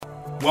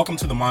Welcome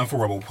to the Mindful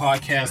Rebel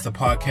Podcast, the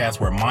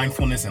podcast where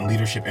mindfulness and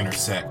leadership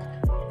intersect.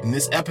 In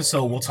this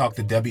episode, we'll talk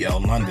to Debbie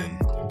L. London.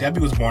 Debbie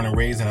was born and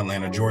raised in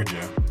Atlanta,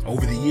 Georgia.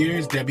 Over the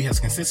years, Debbie has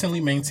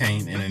consistently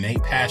maintained an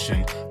innate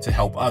passion to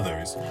help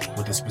others,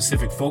 with a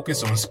specific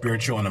focus on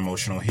spiritual and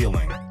emotional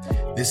healing.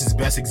 This is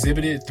best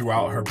exhibited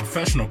throughout her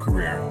professional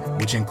career,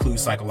 which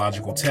includes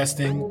psychological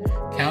testing,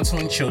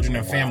 counseling children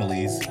and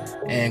families,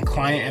 and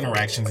client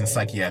interactions in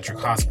psychiatric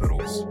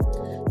hospitals.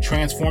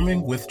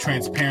 Transforming with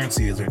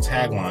transparency is her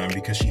tagline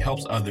because she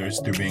helps others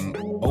through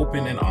being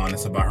open and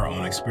honest about her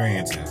own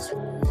experiences.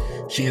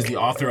 She is the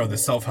author of the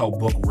self-help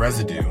book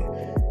Residue,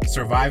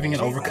 Surviving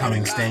and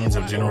Overcoming Stains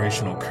of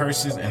Generational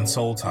Curses and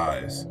Soul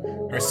Ties.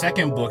 Her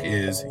second book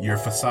is Your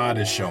Facade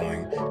is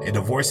Showing, a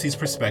divorcee's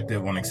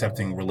perspective on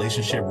accepting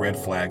relationship red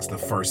flags the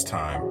first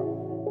time.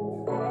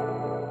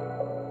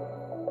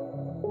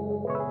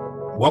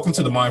 Welcome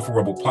to the Mindful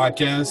Rebel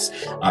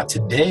Podcast.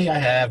 Today I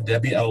have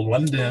Debbie L.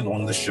 London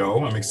on the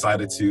show. I'm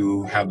excited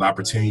to have the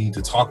opportunity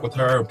to talk with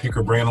her, pick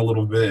her brain a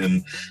little bit,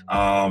 and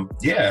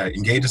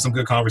engage in some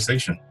good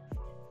conversation.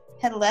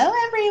 Hello,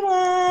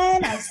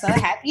 everyone. I'm so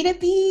happy to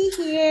be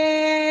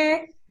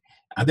here.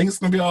 I think it's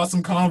going to be an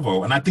awesome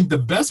convo. And I think the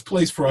best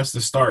place for us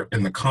to start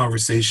in the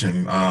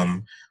conversation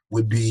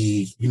would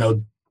be,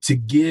 to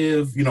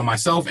give,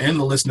 myself and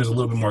the listeners a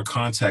little bit more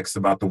context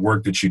about the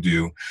work that you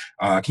do.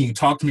 Can you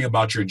talk to me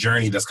about your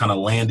journey that's kind of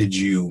landed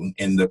you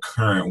in the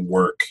current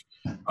work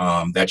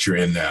that you're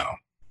in now?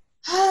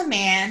 Oh,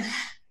 man.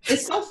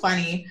 It's so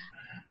funny.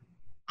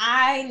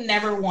 I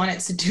never wanted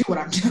to do what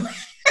I'm doing.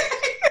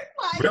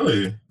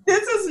 Really?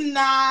 This is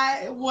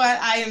not what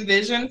I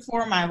envisioned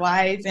for my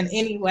life in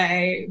any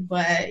way,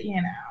 but,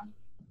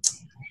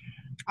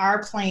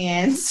 our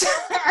plans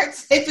are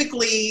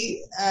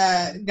typically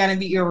going to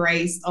be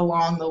erased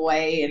along the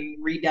way and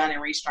redone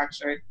and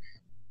restructured.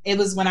 It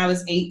was when I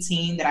was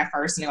 18 that I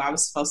first knew I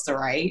was supposed to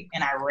write,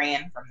 and I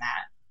ran from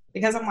that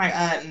because I'm like,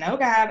 no,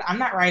 God, I'm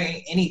not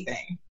writing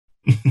anything.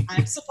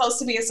 I'm supposed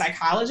to be a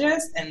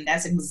psychologist, and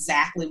that's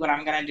exactly what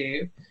I'm going to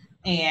do.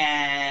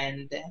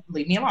 And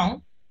leave me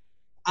alone.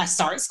 I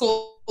started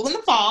school in the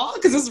fall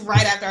because this was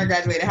right after I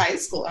graduated high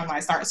school. I'm like,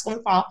 I started school in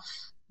the fall.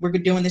 We're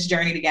doing this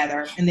journey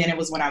together. And then it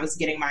was when I was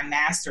getting my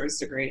master's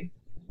degree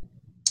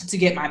to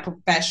get my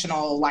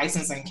professional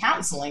license in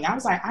counseling. I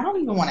was like, I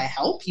don't even want to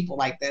help people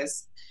like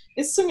this.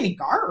 It's too many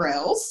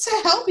guardrails to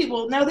help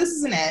people. No, this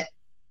isn't it.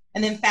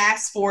 And then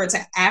fast forward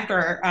to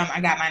after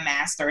I got my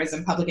master's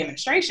in public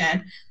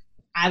administration,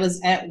 I was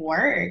at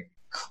work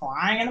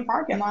crying in the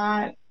parking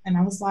lot. And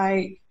I was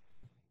like,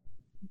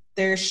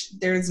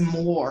 there's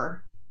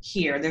more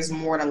here. There's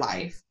more to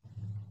life.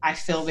 I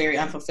feel very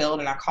unfulfilled.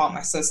 And I called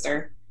my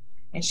sister.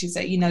 And she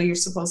said, you're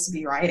supposed to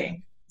be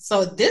writing.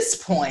 So at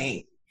this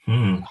point,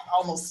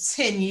 almost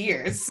 10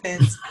 years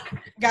since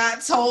God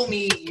told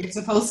me you're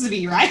supposed to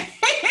be writing.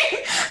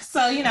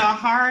 So, a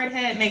hard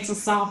head makes a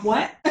soft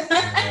what? So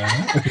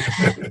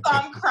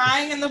I'm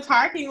crying in the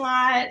parking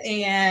lot.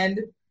 And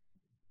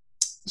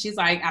she's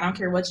like, I don't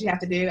care what you have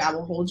to do. I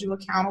will hold you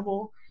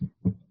accountable.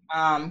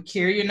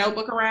 Carry your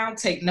notebook around,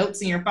 take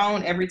notes in your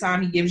phone every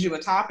time he gives you a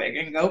topic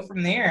and go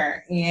from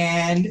there.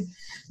 And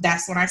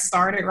that's when I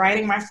started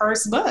writing my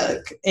first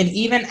book. And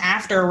even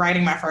after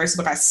writing my first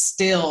book, I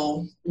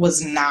still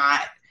was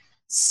not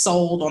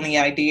sold on the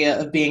idea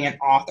of being an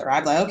author.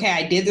 I'd like, okay,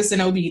 I did this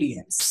in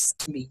obedience.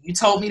 You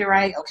told me to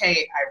write.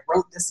 Okay, I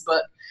wrote this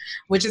book,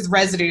 which is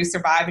Residue,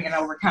 Surviving and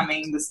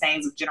Overcoming the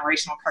Stains of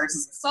Generational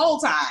Curses and Soul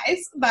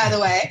Ties, by the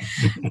way.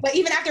 But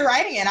even after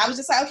writing it, I was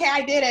just like, okay,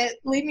 I did it.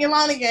 Leave me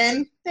alone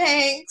again.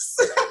 Thanks.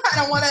 I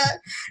don't want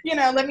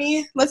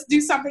to, let's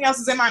do something else.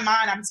 It's in my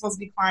mind. I'm supposed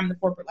to be climbing the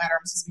corporate ladder.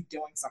 I'm supposed to be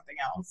doing something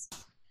else.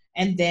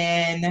 And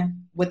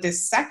then with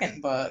this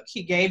second book,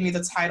 he gave me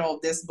the title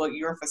of this book,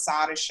 Your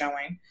Facade is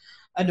Showing,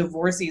 a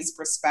divorcee's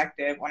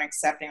perspective on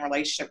accepting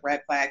relationship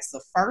red flags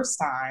the first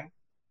time.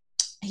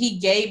 He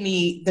gave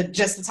me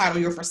just the title,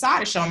 Your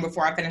Facade is Showing,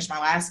 before I finished my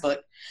last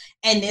book.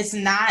 And it's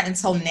not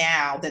until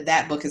now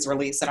that book is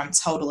released that I'm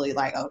totally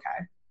like,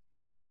 okay,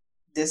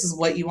 this is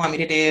what you want me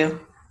to do.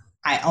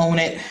 I own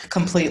it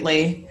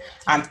completely.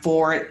 I'm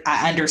for it.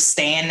 I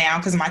understand now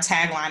because my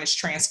tagline is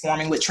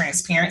transforming with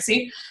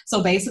transparency.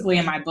 So basically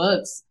in my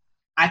books,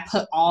 I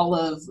put all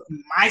of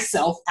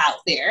myself out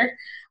there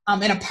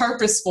in a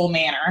purposeful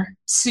manner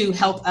to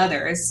help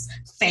others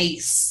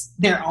face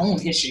their own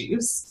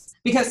issues.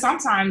 Because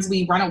sometimes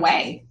we run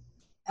away,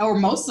 or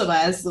most of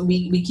us,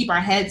 we keep our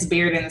heads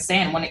buried in the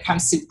sand when it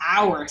comes to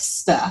our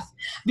stuff,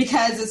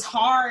 because it's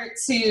hard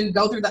to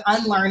go through the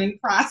unlearning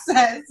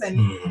process and,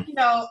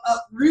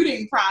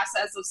 uprooting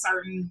process of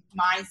certain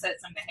mindsets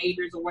and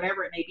behaviors or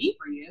whatever it may be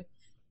for you.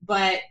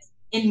 But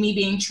in me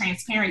being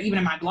transparent, even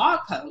in my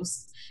blog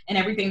posts and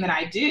everything that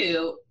I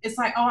do, it's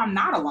like, oh, I'm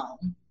not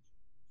alone.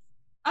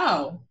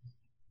 Oh,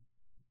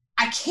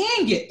 I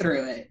can get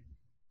through it.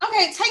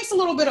 Okay, it takes a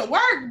little bit of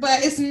work,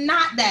 but it's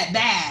not that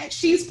bad.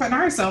 She's putting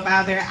herself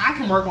out there. I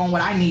can work on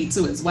what I need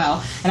to as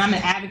well. And I'm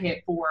an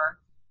advocate for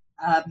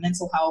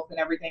mental health and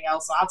everything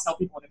else. So I'll tell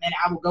people in a minute,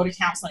 I will go to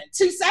counseling in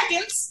 2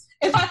 seconds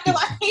if I feel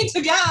I need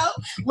to go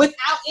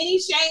without any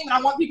shame. And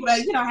I want people to,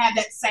 have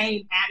that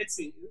same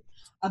attitude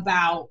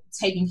about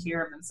taking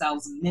care of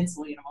themselves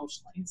mentally and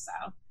emotionally. So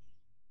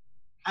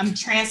I'm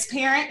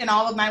transparent in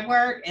all of my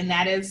work, and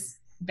that is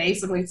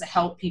basically to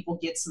help people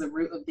get to the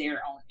root of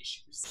their own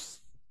issues.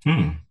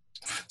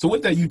 So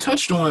with that, you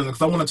touched on,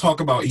 because I want to talk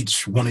about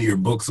each one of your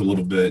books a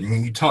little bit.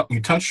 And you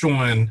touched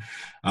on,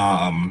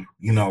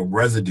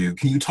 Residue.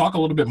 Can you talk a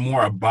little bit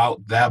more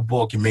about that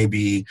book, and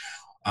maybe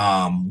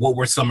what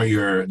were some of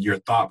your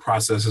thought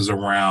processes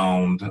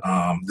around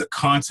the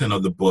content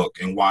of the book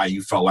and why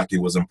you felt like it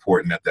was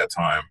important at that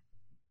time?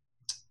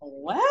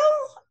 Well,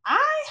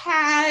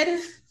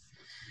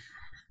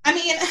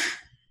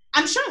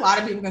 I'm sure a lot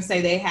of people can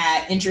say they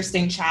had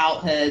interesting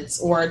childhoods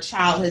or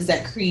childhoods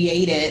that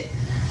created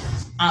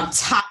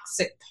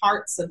toxic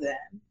parts of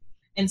them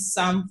in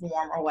some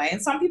form or way.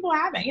 And some people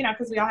haven't,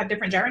 because we all have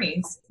different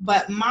journeys.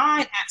 But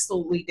mine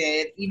absolutely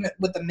did, even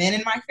with the men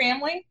in my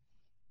family,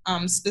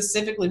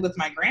 specifically with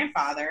my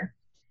grandfather.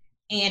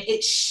 And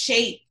it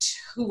shaped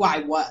who I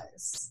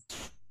was.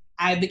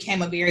 I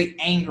became a very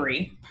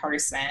angry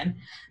person.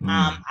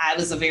 I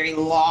was a very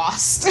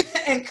lost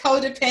and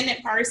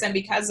codependent person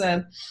because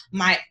of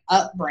my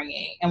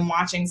upbringing and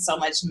watching so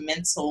much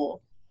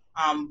mental,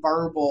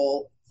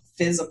 verbal,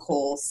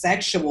 physical,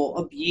 sexual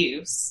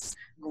abuse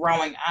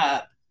growing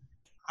up.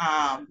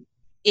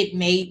 It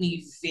made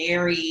me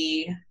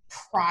very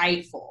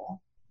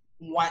prideful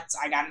once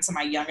I got into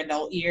my young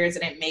adult years,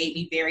 and it made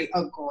me very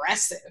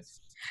aggressive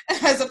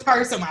as a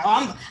person.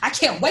 I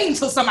can't wait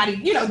until somebody,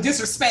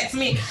 disrespects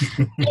me.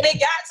 And it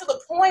got to the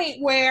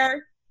point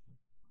where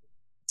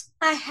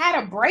I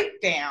had a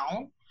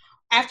breakdown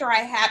after I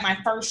had my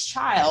first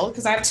child,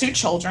 because I have 2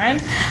 children.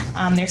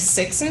 They're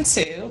 6 and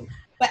 2.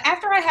 But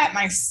after I had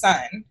my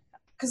son,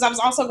 because I was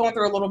also going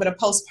through a little bit of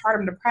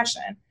postpartum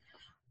depression,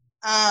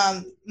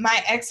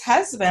 my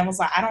ex-husband was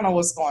like, I don't know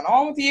what's going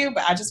on with you,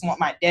 but I just want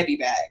my Debbie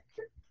back.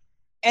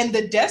 And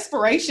the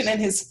desperation in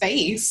his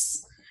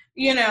face,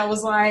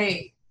 was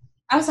like,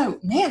 I was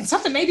like, man,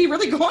 something may be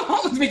really going on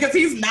with me, because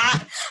he's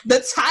not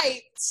the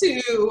type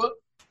to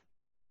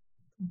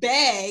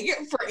beg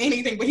for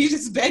anything, but he's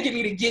just begging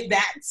me to get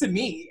back to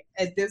me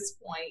at this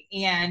point.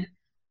 And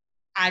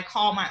I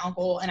called my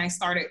uncle and I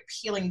started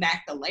peeling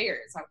back the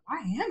layers. Like,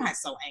 why am I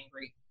so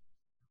angry?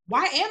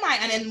 Why am I?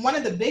 And then one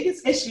of the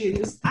biggest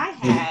issues I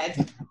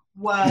had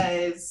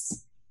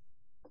was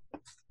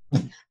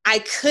I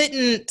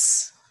couldn't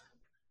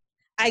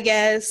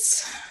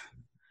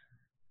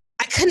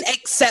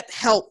accept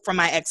help from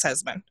my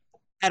ex-husband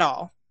at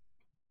all,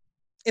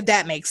 if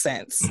that makes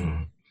sense.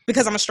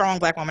 Because I'm a strong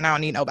Black woman, I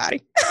don't need nobody.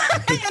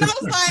 And I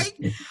was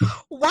like,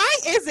 why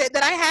is it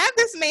that I have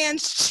this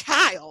man's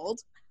child,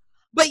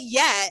 but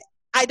yet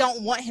I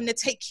don't want him to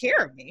take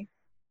care of me?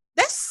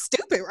 That's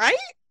stupid, right?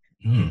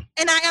 And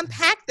I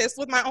unpacked this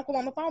with my uncle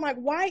on the phone. Like,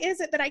 why is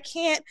it that I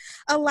can't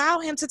allow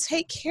him to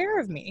take care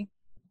of me?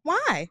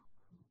 Why?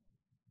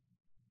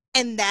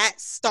 And that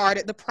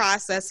started the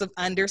process of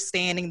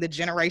understanding the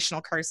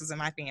generational curses in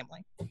my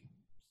family.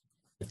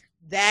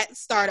 That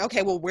started,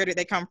 okay, well, where did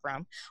they come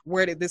from?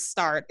 Where did this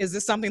start? Is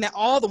this something that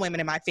all the women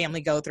in my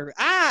family go through?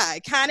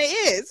 It kind of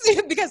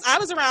is. Because I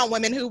was around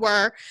women who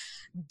were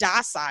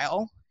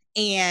docile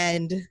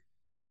and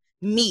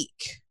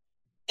meek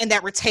and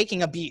that were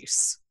taking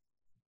abuse.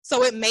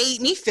 So it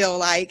made me feel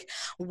like,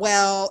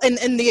 well, and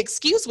the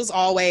excuse was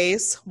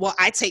always, well,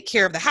 I take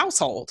care of the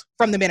household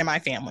from the men in my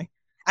family.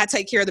 I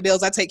take care of the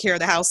bills. I take care of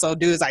the house. So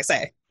do as I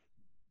say.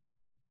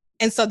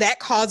 And so that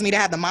caused me to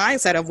have the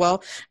mindset of,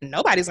 well,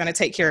 nobody's going to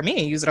take care of me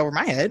and use it over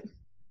my head.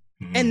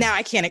 And now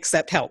I can't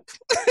accept help.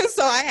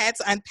 So I had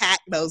to unpack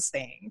those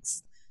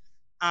things.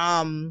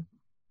 And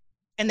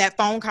that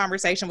phone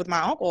conversation with my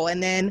uncle.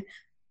 And then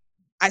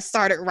I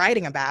started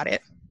writing about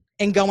it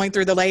and going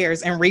through the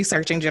layers and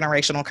researching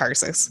generational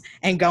curses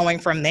and going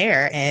from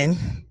there. And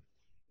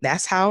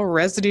that's how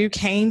Residue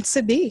came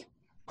to be.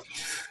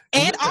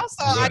 And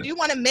also, I do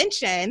want to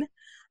mention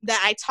that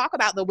I talk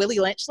about the Willie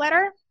Lynch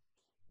letter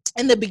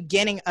in the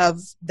beginning of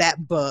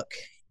that book.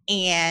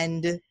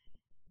 And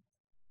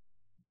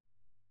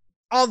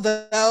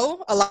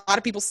although a lot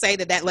of people say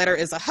that letter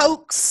is a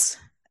hoax,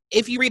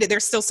 if you read it,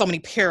 there's still so many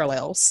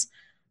parallels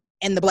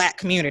in the Black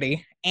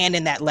community and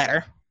in that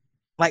letter.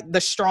 Like the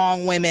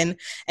strong women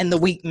and the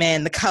weak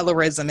men, the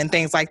colorism and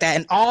things like that.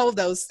 And all of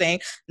those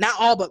things, not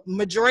all, but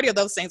majority of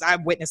those things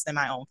I've witnessed in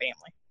my own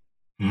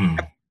family.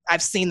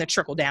 I've seen the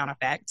trickle down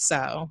effect.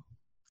 So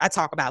I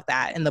talk about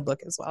that in the book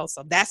as well.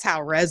 So that's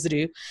how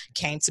Residue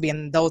came to be.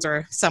 And those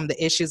are some of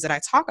the issues that I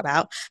talk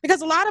about,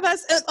 because a lot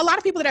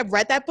of people that have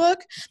read that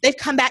book, they've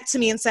come back to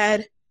me and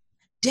said,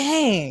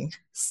 dang,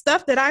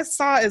 stuff that I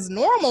saw as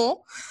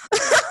normal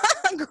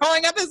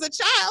growing up as a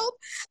child,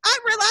 I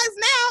realize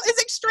now is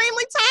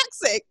extremely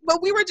toxic,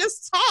 but we were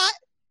just taught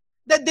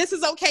that this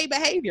is okay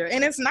behavior,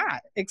 and it's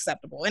not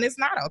acceptable and it's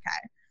not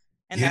okay.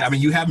 And I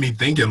mean, you have me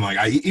thinking, like,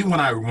 even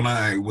when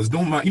I was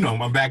doing my,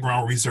 my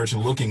background research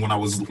and looking, when I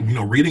was,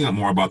 reading up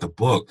more about the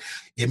book,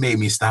 it made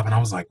me stop, and I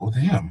was like, well,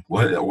 damn,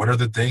 what are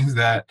the things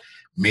that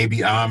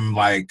maybe I'm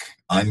like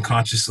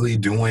unconsciously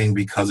doing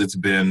because it's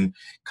been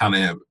kind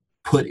of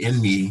put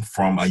in me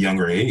from a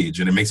younger age?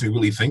 And it makes me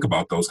really think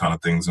about those kind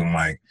of things. And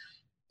like,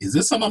 is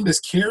this something I'm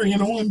just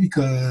carrying on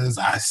because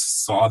I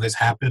saw this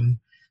happen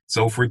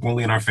so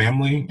frequently in our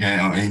family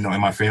and in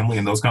my family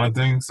and those kind of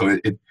things? So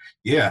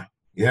yeah.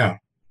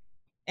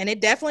 And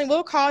it definitely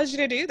will cause you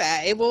to do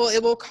that. It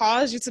will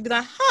cause you to be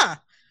like, huh.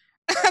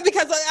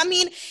 Because I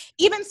mean,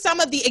 even some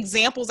of the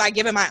examples I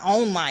give in my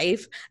own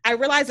life, I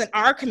realize in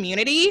our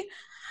community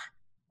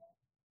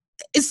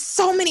is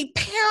so many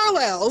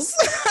parallels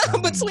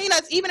between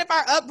us, even if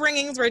our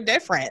upbringings were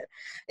different.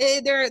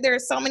 There are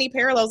so many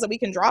parallels that we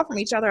can draw from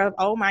each other of,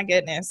 oh my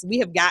goodness, we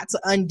have got to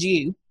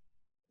undo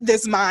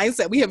this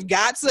mindset. We have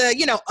got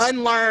to,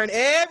 unlearn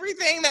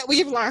everything that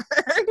we've learned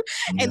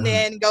and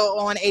then go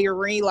on a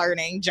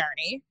relearning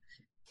journey.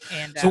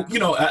 And so,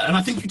 and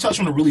I think you touched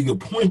on a really good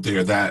point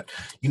there that,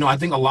 I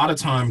think a lot of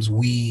times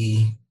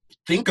we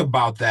think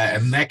about that,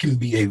 and that can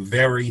be a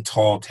very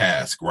tall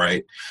task,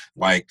 right?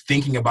 Like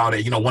thinking about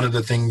it, one of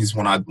the things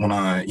when I,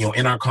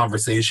 in our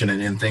conversation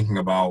and in thinking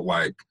about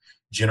like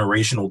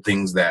generational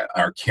things that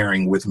are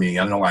carrying with me,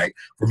 I know like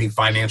for me,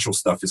 financial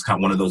stuff is kind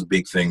of one of those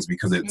big things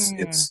because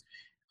it's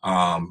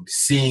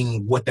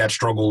seeing what that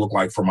struggle looked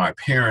like for my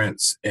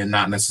parents and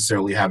not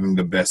necessarily having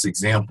the best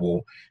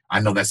example. I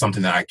know that's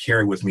something that I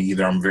carry with me.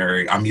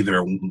 I'm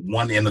either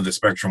one end of the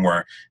spectrum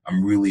where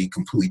I'm really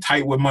completely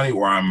tight with money,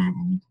 or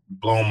I'm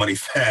blowing money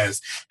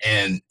fast.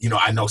 And,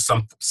 I know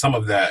some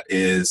of that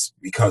is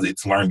because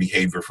it's learned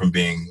behavior from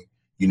being,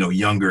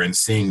 younger and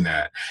seeing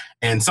that.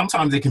 And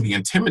sometimes it can be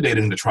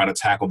intimidating to try to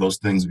tackle those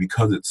things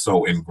because it's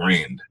so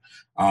ingrained.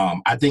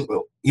 I think,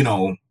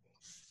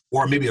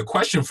 or maybe a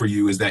question for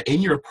you is that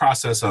in your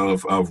process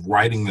of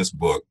writing this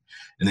book,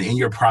 and then in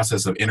your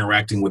process of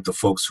interacting with the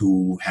folks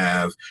who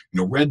have,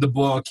 read the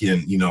book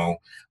and,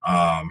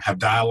 have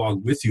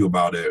dialogue with you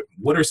about it,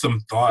 what are some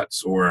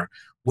thoughts or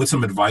what's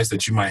some advice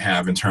that you might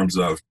have in terms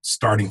of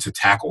starting to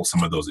tackle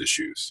some of those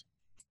issues?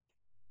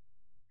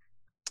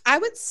 I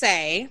would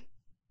say,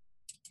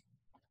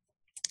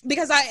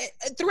 because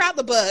throughout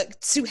the book,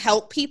 to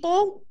help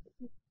people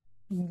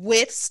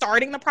with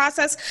starting the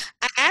process,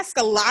 I ask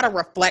a lot of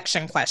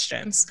reflection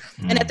questions.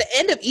 And at the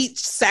end of each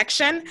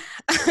section,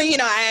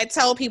 I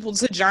tell people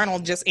to journal,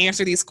 just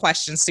answer these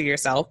questions to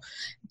yourself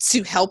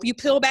to help you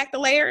peel back the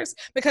layers,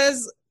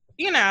 because,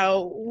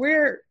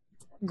 we're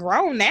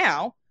grown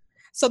now.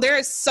 So there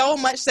is so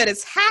much that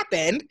has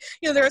happened.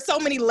 There are so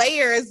many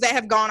layers that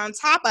have gone on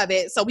top of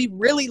it. So we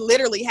really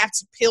literally have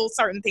to peel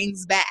certain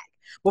things back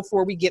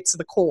before we get to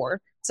the core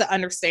to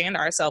understand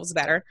ourselves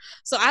better.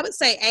 So I would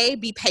say,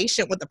 be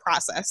patient with the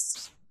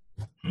process.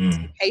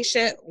 Be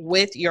patient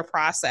with your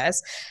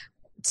process.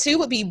 2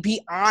 would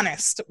be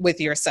honest with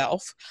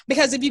yourself.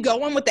 Because if you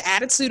go in with the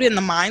attitude and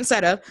the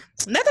mindset of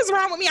nothing's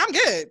wrong with me, I'm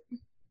good,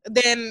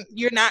 then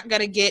you're not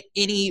going to get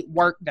any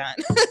work done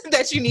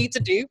that you need to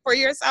do for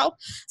yourself.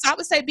 So I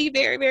would say be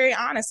very, very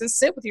honest and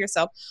sit with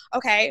yourself.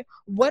 Okay,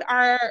 what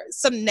are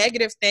some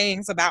negative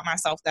things about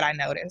myself that I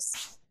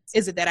notice?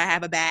 Is it that I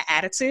have a bad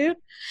attitude?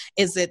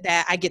 Is it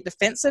that I get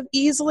defensive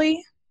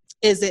easily?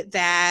 Is it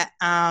that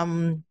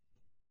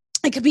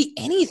it could be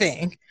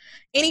anything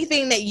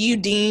that you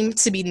deem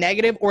to be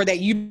negative, or that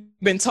you've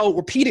been told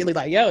repeatedly,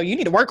 like, yo, you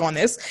need to work on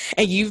this,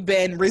 and you've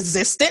been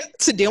resistant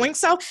to doing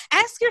so?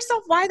 Ask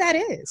yourself why that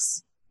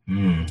is.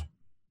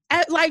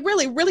 Like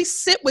really, really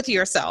sit with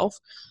yourself.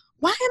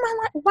 Why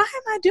am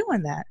I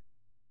doing that?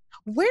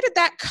 Where did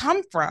that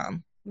come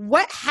from?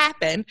 What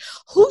happened?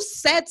 Who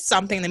said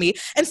something to me?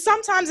 And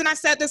sometimes, and I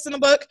said this in the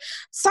book,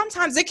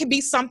 sometimes it can be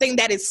something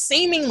that is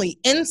seemingly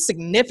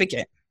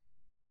insignificant.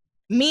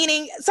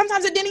 Meaning,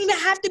 sometimes it didn't even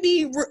have to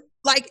be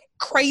like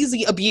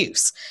crazy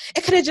abuse.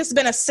 It could have just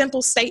been a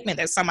simple statement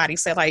that somebody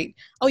said, like,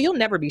 oh, you'll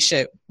never be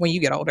shit when you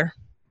get older.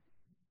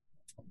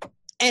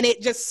 And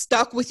it just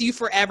stuck with you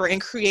forever and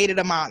created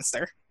a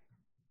monster.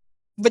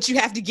 But you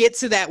have to get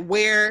to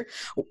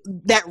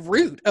that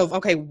root of,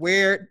 okay,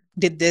 where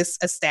did this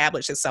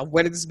establish itself?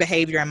 Where did this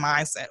behavior and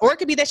mindset? Or it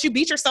could be that you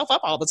beat yourself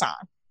up all the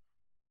time.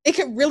 It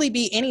could really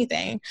be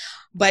anything,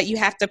 but you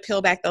have to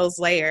peel back those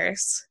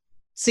layers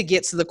to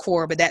get to the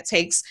core. But that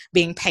takes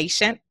being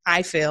patient,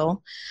 I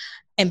feel,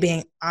 and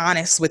being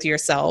honest with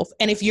yourself.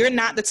 And if you're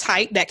not the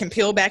type that can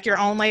peel back your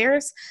own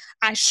layers,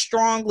 I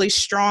strongly,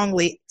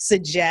 strongly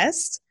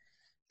suggest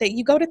that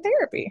you go to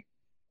therapy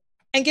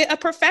and get a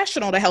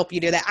professional to help you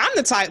do that. I'm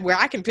the type where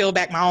I can peel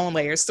back my own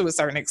layers to a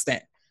certain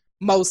extent,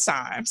 most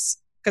times,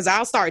 because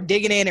I'll start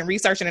digging in and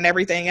researching and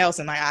everything else,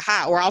 and like,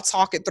 aha, or I'll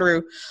talk it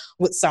through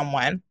with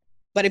someone.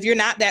 But if you're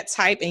not that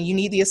type and you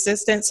need the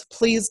assistance,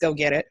 please go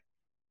get it.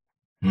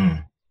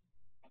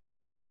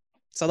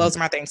 So those are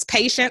my things: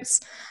 patience,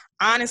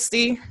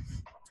 honesty,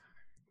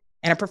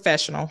 and a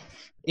professional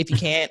if you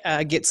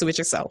can't get to it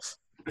yourself.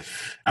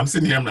 I'm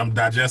sitting here, I'm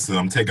digesting,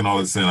 I'm taking all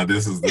this in.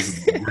 This is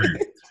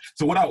great.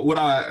 So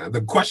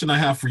the question I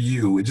have for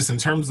you, just in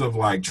terms of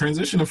like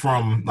transitioning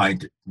from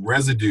like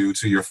Residue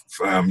to your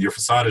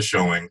Facada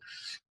showing,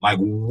 like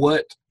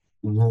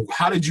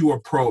how did you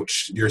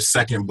approach your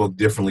second book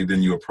differently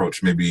than you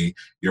approached maybe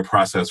your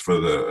process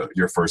for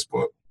your first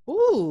book?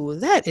 Ooh,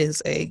 that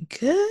is a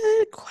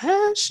good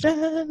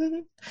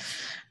question.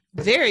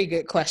 Very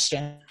good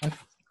question.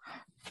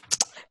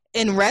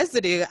 In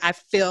Residue, I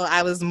feel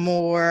I was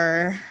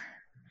I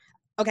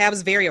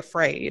was very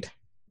afraid.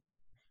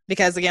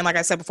 Because again, like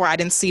I said before, I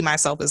didn't see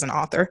myself as an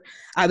author.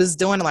 I was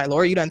doing it like,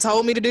 Lord, you done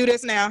told me to do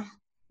this now.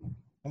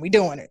 And we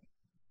doing it.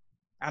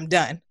 I'm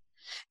done.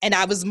 And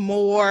I was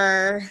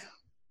more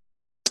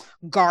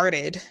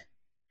guarded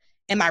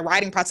in my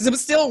writing process. It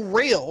was still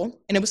real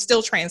and it was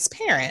still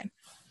transparent,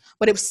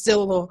 but it was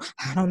still a little,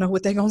 I don't know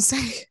what they're going to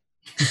say.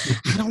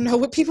 I don't know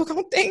what people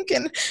gonna think,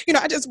 and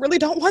I just really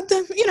don't want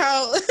them.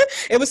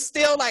 It was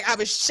still like I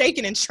was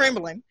shaking and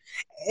trembling.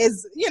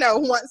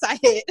 Once I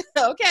hit,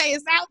 okay,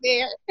 it's out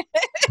there.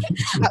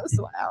 I was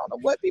like, I don't know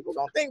what people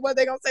gonna think, what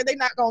they gonna say. They're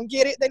not gonna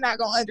get it. They're not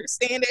gonna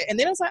understand it. And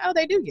then it's like, oh,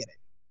 they do get it.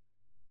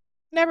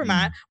 Never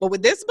mind. But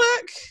with this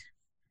book,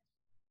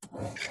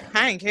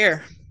 I didn't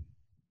care.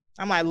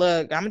 I'm like,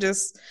 look, I'm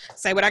just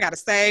say what I gotta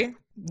say.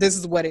 This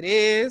is what it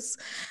is.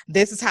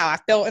 This is how I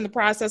felt in the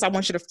process. I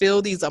want you to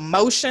feel these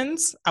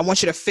emotions. I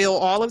want you to feel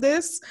all of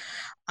this.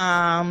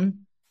 I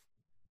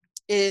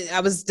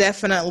was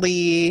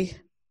definitely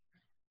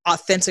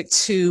authentic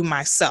to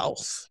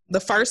myself.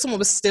 The first one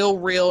was still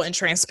real and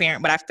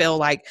transparent, but I feel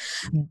like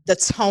the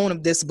tone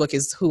of this book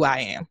is who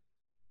I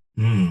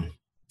am.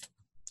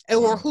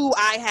 Or who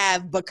I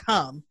have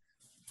become.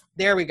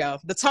 There we go.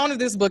 The tone of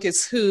this book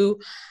is who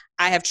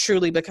I have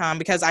truly become,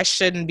 because I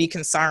shouldn't be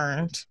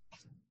concerned.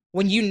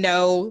 When you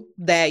know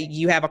that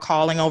you have a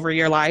calling over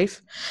your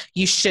life,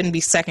 you shouldn't be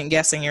second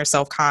guessing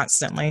yourself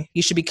constantly.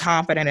 You should be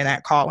confident in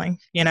that calling,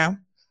 And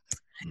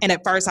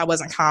at first I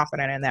wasn't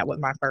confident in that with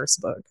my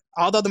first book.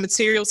 Although the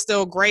material's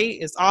still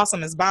great, it's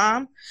awesome, it's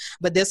bomb.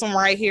 But this one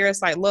right here,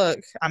 it's like, look,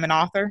 I'm an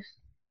author.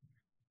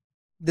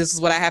 This is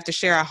what I have to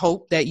share. I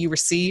hope that you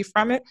receive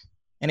from it.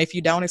 And if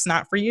you don't, it's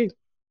not for you.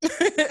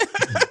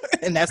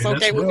 And that's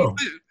okay with me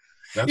too.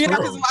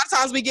 Because a lot of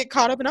times we get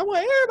caught up and I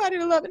want everybody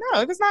to love it. No,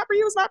 if it's not for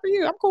you, it's not for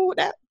you. I'm cool with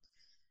that.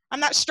 I'm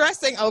not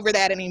stressing over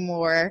that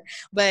anymore,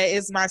 but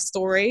it's my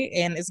story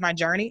and it's my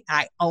journey.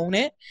 I own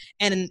it.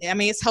 And I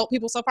mean, it's helped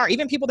people so far,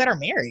 even people that are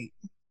married.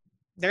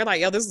 They're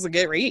like, yo, this is a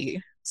good read,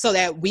 so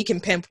that we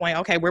can pinpoint,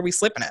 okay, where we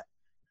slipping at,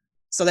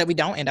 so that we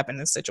don't end up in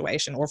this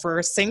situation. Or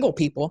for single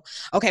people,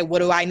 okay, what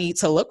do I need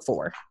to look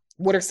for?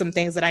 What are some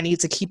things that I need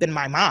to keep in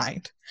my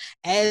mind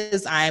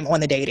as I'm on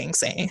the dating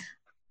scene?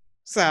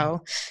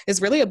 So it's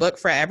really a book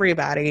for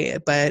everybody,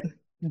 but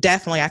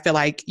definitely I feel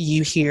like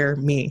you hear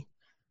me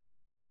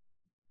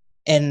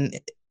in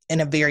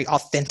a very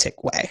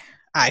authentic way,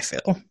 I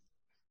feel.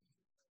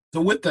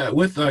 So with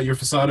your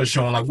Facada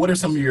showing, like, what are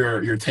some of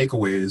your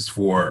takeaways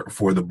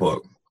for the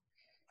book?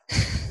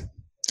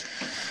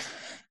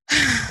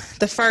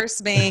 The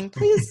first being,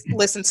 please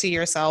listen to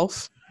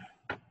yourself.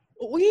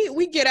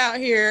 We get out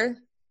here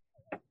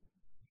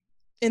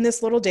in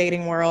this little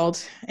dating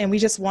world and we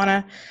just want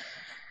to,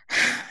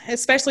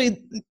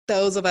 especially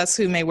those of us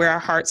who may wear our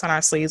hearts on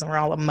our sleeves and we're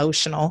all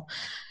emotional,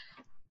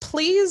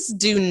 please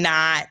do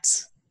not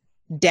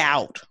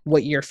doubt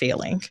what you're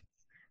feeling.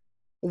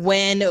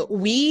 When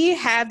we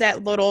have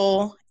that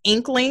little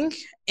inkling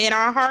in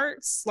our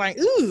hearts, like,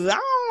 ooh, I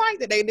don't like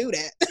that they do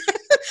that.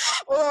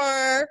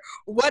 Or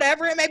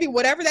whatever it may be,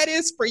 whatever that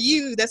is for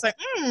you, that's like,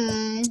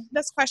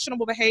 that's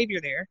questionable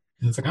behavior there.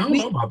 It's like, I don't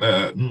know about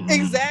that.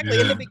 Exactly.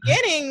 Yeah. In the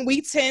beginning,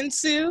 we tend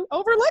to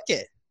overlook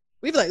it.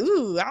 We'd be like,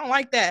 ooh, I don't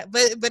like that.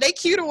 But they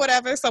cute or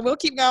whatever, so we'll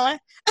keep going.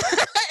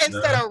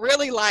 Instead of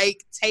really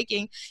like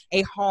taking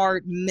a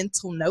hard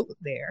mental note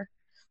there.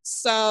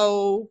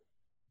 So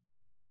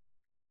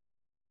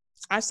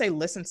I say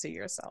listen to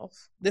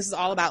yourself. This is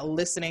all about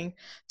listening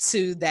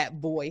to that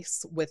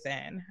voice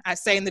within. I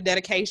say in the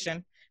dedication,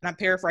 and I'm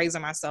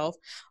paraphrasing myself,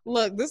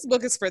 look, this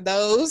book is for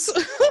those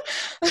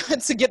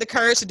to get the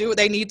courage to do what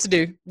they need to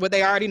do, what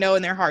they already know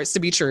in their hearts to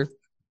be true.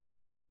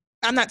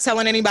 I'm not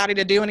telling anybody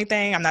to do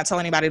anything. I'm not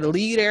telling anybody to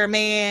lead their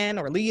man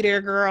or lead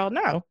their girl.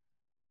 No.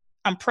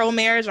 I'm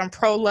pro-marriage. I'm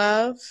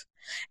pro-love.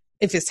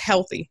 If it's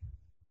healthy.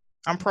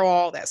 I'm pro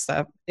all that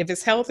stuff. If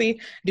it's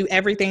healthy, do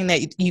everything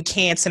that you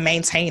can to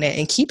maintain it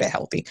and keep it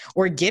healthy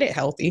or get it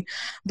healthy.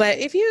 But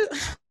if you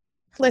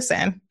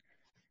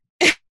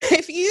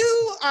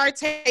are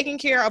taking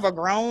care of a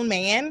grown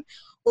man,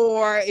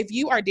 or if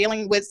you are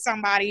dealing with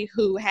somebody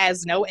who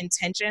has no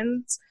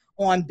intentions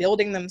on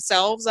building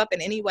themselves up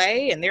in any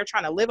way and they're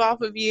trying to live off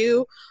of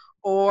you,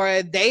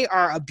 or they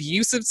are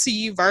abusive to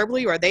you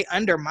verbally, or they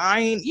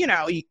undermine,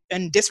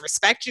 and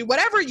disrespect you,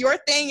 whatever your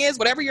thing is,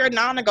 whatever your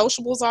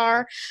non-negotiables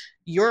are,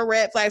 your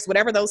red flags,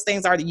 whatever those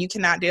things are that you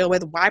cannot deal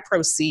with, why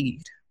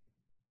proceed?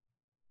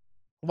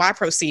 Why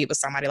proceed with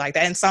somebody like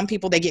that? And some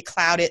people, they get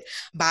clouded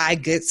by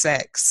good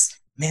sex.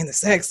 Man, the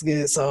sex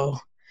good, so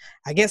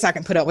I guess I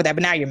can put up with that,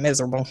 but now you're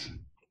miserable.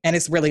 And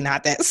it's really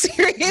not that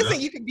serious.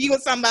 And you can be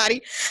with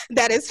somebody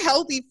that is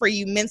healthy for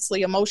you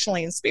mentally,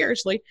 emotionally, and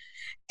spiritually.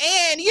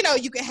 And, you know,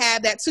 you can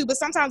have that too. But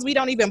sometimes we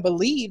don't even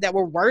believe that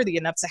we're worthy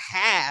enough to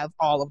have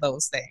all of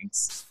those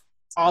things,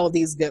 all of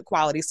these good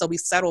qualities. So we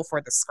settle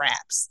for the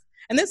scraps.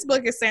 And this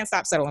book is saying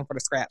stop settling for the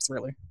scraps,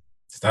 really.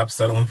 Stop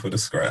settling for the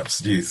scraps.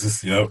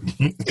 Jesus. Yep.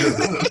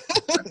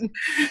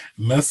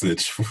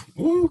 Message.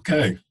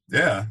 Okay.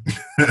 Yeah.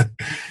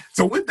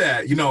 So with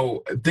that, you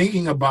know,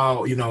 thinking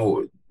about, you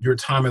know, your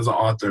time as an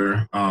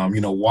author, you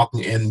know,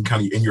 walking in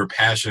kind of in your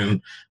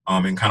passion,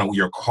 and kind of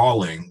your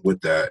calling with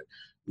that,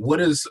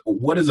 what is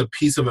a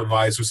piece of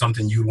advice or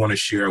something you want to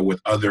share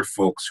with other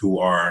folks who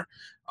are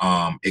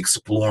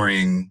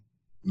exploring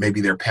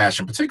maybe their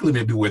passion, particularly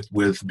maybe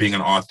with being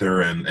an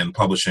author and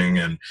publishing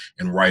and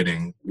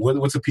writing?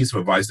 What's a piece of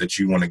advice that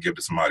you want to give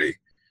to somebody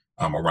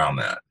around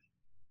that?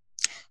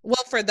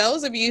 Well, for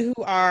those of you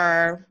who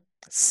are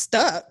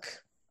stuck,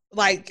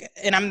 like,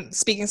 and I'm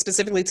speaking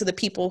specifically to the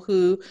people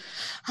who,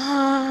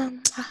 I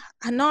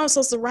know I'm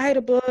supposed to write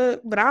a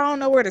book, but I don't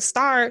know where to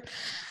start.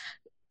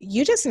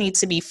 You just need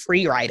to be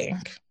free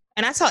writing.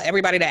 And I tell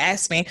everybody that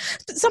asks me,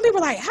 some people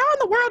are like, how in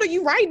the world are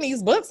you writing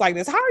these books like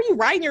this? How are you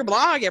writing your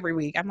blog every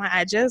week? I'm like,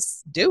 I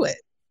just do it.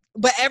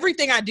 But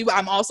everything I do,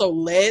 I'm also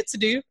led to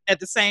do at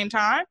the same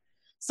time.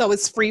 So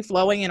it's free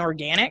flowing and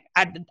organic.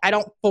 I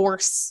don't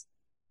force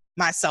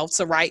myself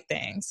to write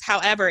things.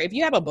 However, if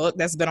you have a book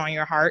that's been on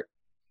your heart,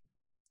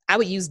 I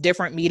would use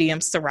different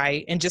mediums to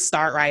write and just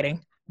start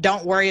writing.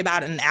 Don't worry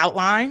about an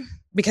outline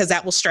because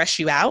that will stress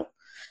you out,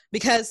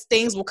 because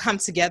things will come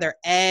together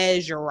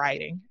as you're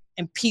writing,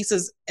 and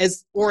pieces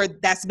or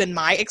that's been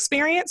my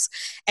experience.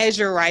 As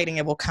you're writing,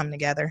 it will come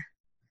together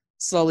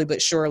slowly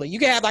but surely. You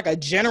can have like a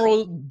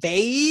general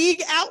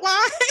vague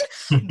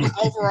outline, but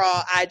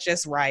overall, I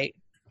just write.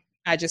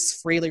 I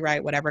just freely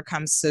write whatever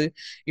comes to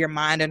your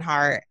mind and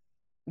heart,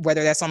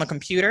 whether that's on the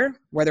computer,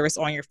 whether it's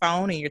on your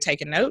phone and you're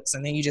taking notes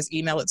and then you just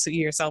email it to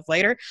yourself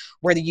later,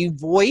 whether you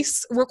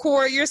voice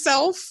record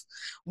yourself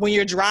when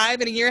you're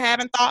driving and you're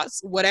having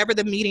thoughts, whatever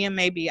the medium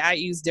may be. I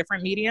use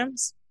different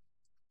mediums,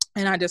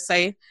 and I just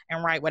say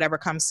and write whatever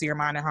comes to your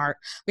mind and heart,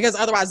 because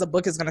otherwise the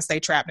book is going to stay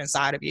trapped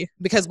inside of you,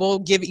 because we'll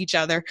give each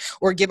other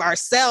or give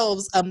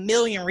ourselves a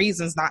million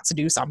reasons not to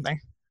do something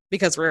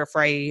because we're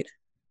afraid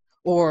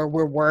or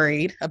we're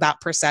worried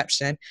about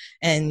perception.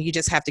 And you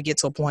just have to get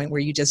to a point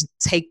where you just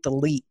take the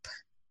leap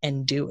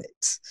and do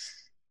it,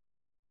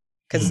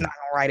 because it's not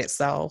going to write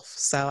itself.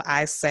 So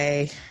I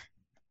say,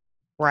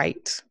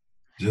 write.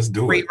 Just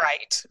do it.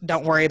 Rewrite.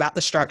 Don't worry about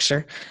the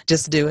structure.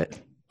 Just do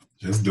it.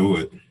 Just do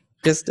it.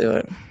 Just do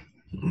it.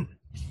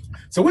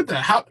 So with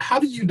that, how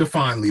do you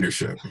define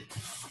leadership?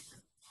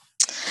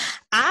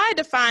 I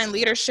define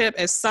leadership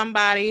as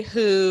somebody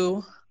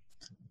who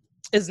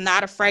is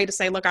not afraid to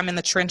say, look, I'm in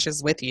the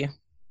trenches with you.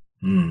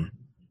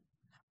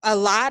 A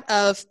lot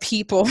of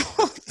people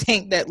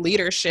think that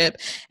leadership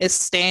is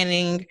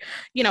standing,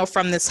 you know,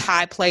 from this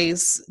high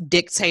place,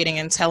 dictating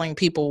and telling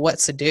people what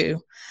to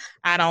do.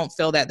 I don't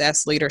feel that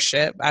that's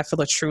leadership. I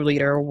feel a true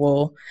leader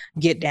will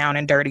get down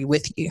and dirty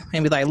with you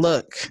and be like,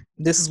 look,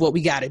 this is what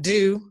we got to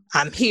do.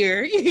 I'm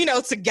here, you know,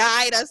 to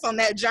guide us on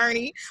that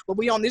journey, but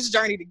we on this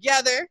journey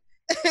together.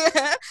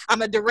 I'm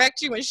going to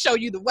direct you and show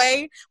you the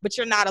way, but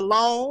you're not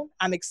alone.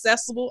 I'm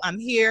accessible. I'm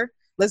here.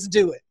 Let's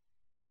do it.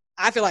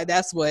 I feel like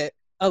that's what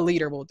a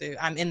leader will do.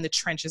 I'm in the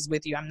trenches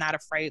with you. I'm not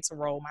afraid to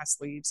roll my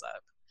sleeves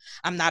up.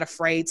 I'm not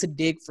afraid to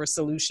dig for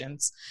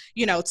solutions,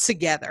 you know,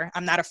 together.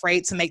 I'm not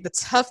afraid to make the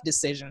tough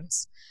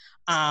decisions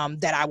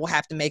that I will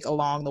have to make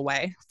along the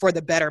way for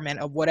the betterment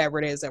of whatever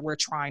it is that we're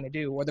trying to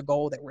do or the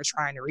goal that we're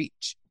trying to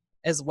reach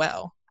as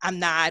well. I'm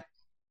not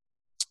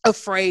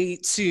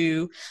afraid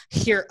to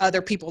hear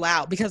other people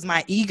out because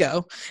my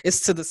ego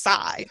is to the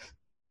side.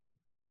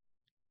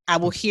 I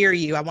will hear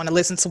you. I want to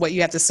listen to what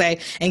you have to say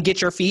and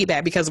get your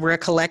feedback, because we're a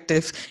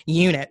collective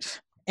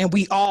unit. And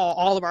we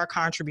all of our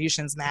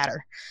contributions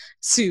matter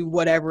to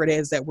whatever it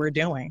is that we're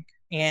doing.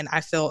 And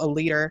I feel a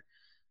leader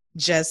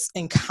just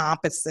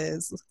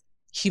encompasses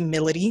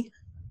humility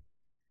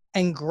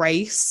and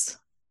grace,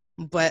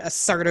 but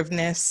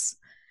assertiveness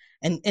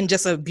and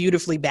just a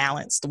beautifully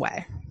balanced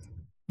way.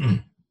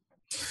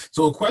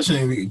 So a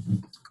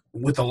question,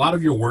 with a lot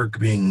of your work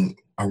being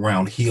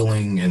around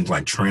healing and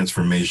like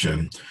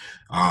transformation,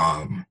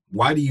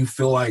 why do you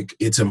feel like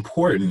it's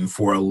important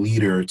for a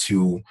leader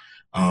to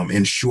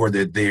ensure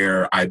that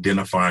they're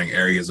identifying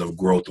areas of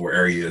growth or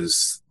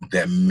areas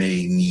that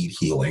may need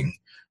healing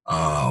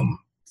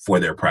for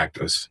their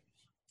practice?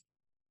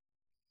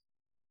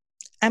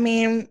 I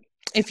mean,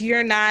 if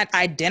you're not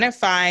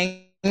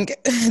identifying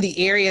the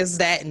areas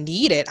that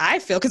need it, I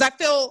feel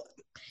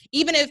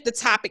even if the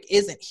topic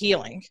isn't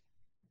healing,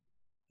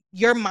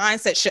 your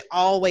mindset should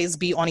always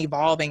be on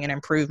evolving and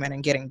improvement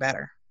and getting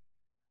better.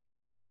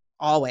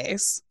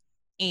 Always.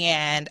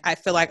 And I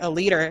feel like a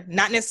leader,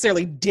 not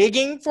necessarily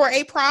digging for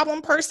a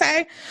problem per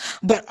se,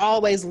 but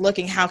always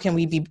looking, how can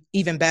we be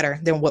even better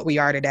than what we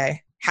are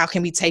today? How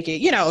can we take it,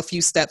 you know, a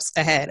few steps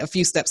ahead, a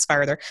few steps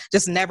further,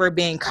 just never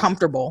being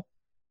comfortable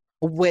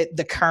with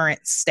the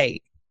current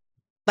state.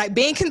 Like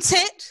being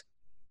content,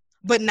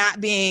 but not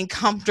being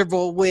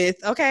comfortable with,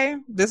 okay,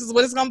 this is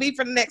what it's going to be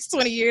for the next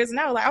 20 years.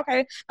 No, like,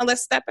 okay, now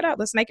let's step it up.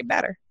 Let's make it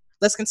better.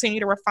 Let's continue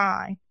to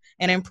refine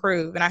and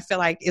improve. And I feel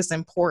like it's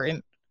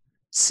important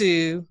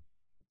to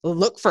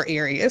look for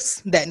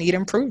areas that need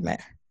improvement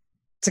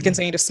to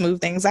continue to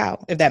smooth things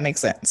out, if that makes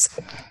sense.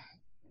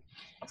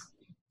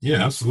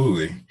 Yeah,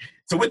 absolutely.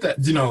 So with that,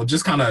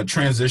 just kind of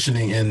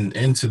transitioning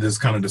into this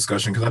kind of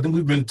discussion, because I think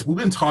we've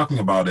been talking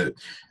about it,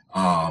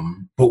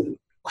 but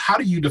how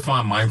do you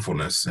define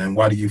mindfulness, and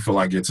why do you feel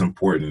like it's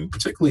important,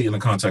 particularly in the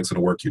context of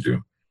the work you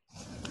do?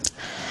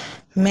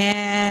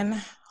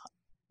 Man,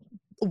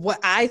 what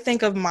I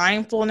think of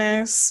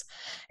mindfulness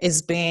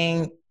is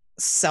being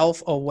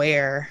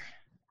self-aware.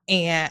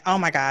 And oh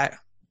my God,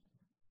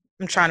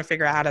 I'm trying to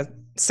figure out how to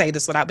say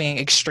this without being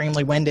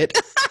extremely winded.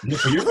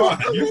 You're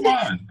fine. You're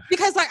fine.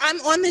 Because like I'm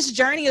on this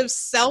journey of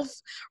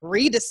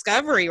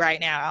self-rediscovery right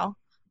now,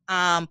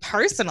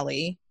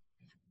 personally.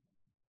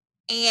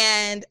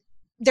 And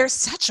there's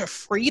such a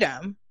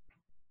freedom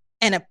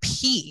and a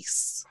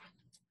peace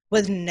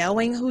with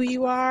knowing who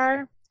you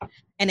are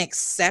and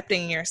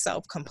accepting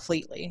yourself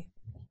completely,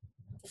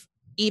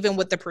 even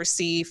with the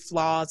perceived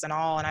flaws and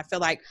all. And I feel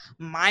like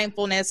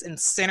mindfulness and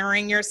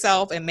centering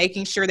yourself and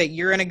making sure that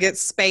you're in a good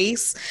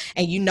space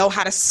and you know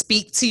how to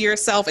speak to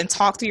yourself and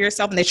talk to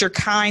yourself and that you're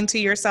kind to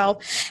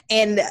yourself.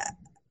 And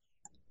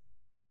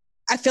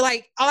I feel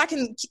like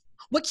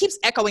what keeps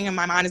echoing in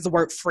my mind is the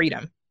word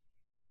freedom.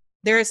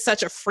 There is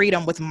such a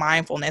freedom with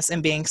mindfulness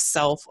and being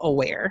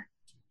self-aware,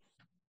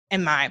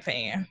 in my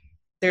opinion.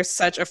 There's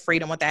such a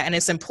freedom with that. And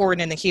it's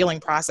important in the healing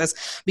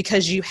process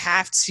because you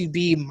have to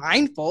be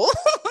mindful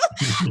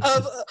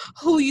of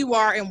who you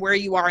are and where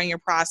you are in your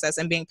process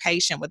and being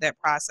patient with that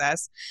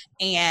process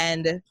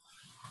and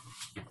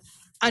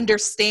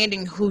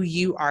understanding who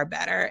you are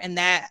better. And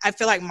that, I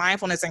feel like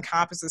mindfulness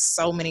encompasses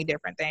so many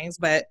different things,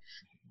 but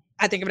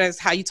I think of it as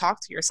how you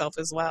talk to yourself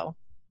as well,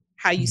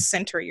 how you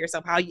center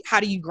yourself, how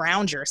do you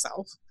ground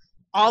yourself?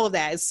 All of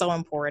that is so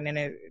important.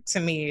 And to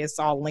me, it's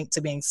all linked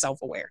to being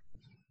self-aware.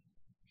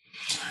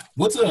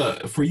 What's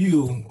for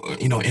you,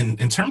 in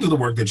terms of the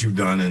work that you've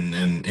done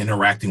and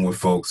interacting with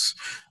folks,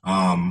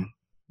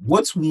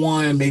 what's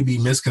one maybe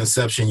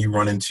misconception you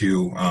run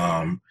into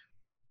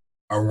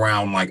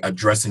around like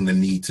addressing the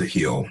need to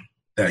heal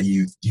that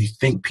you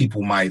think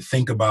people might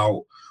think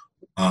about,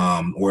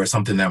 or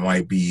something that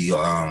might be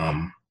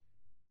a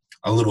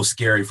little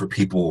scary for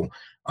people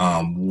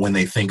when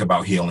they think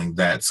about healing,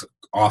 that's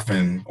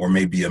often or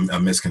maybe a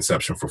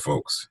misconception for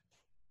folks?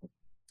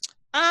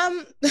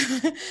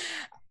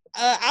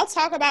 I'll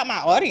talk about my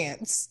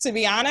audience, to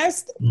be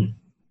honest,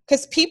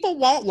 because people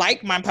won't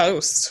like my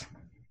post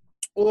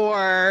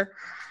or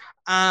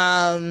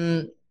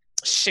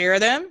share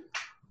them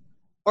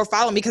or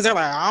follow me because they're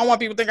like, I don't want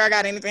people to think I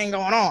got anything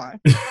going on.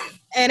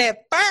 And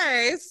at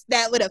first,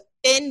 that would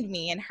offend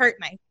me and hurt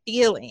my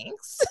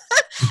feelings.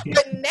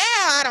 But now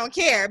I don't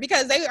care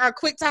because they are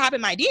quick to hop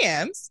in my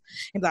DMs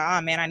and be like,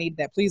 oh man, I need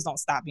that. Please don't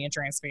stop being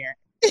transparent.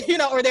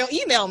 Or they'll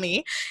email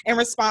me in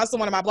response to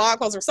one of my blog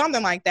posts or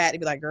something like that. They'd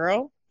be like,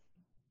 girl,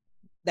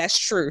 that's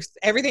truth.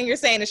 Everything you're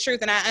saying is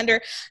truth. And I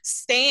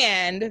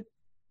understand.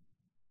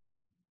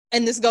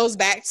 And this goes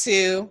back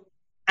to,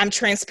 I'm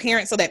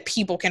transparent so that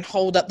people can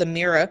hold up the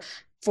mirror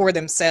for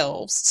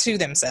themselves, to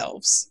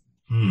themselves.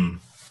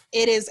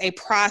 It is a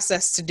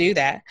process to do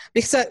that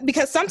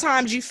because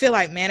sometimes you feel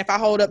like, man, if I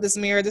hold up this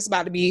mirror, this is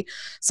about to be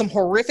some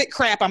horrific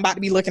crap I'm about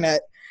to be looking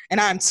at. And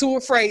I'm too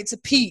afraid to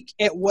peek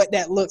at what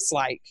that looks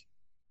like.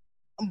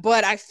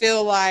 But I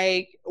feel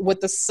like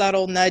with the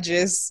subtle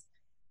nudges,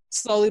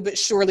 slowly but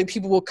surely,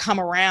 people will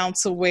come around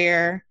to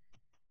where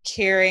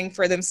caring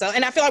for themselves.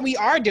 And I feel like we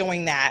are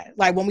doing that.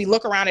 Like when we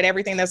look around at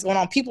everything that's going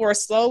on, people are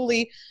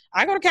slowly,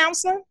 I go to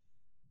counseling.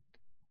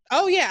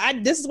 Oh yeah,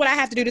 this is what I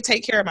have to do to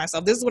take care of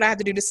myself. This is what I have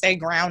to do to stay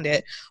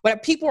grounded.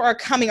 But people are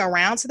coming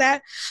around to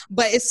that,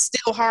 but it's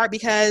still hard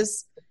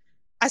because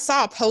I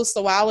saw a post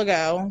a while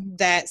ago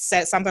that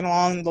said something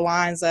along the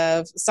lines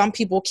of some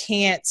people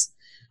can't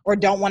or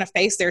don't want to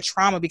face their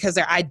trauma because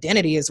their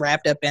identity is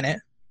wrapped up in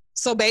it.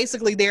 So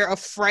basically they're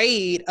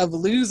afraid of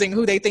losing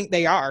who they think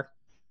they are.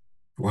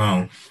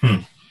 Wow.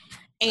 And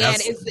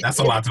that's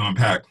a lot to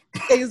unpack.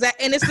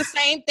 Exactly. And it's the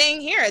same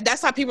thing here.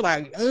 That's how people are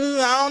like, I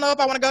don't know if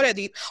I want to go that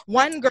deep.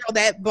 One girl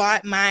that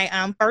bought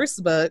my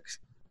first book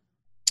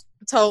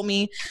told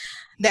me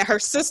that her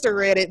sister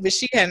read it, but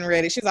she hadn't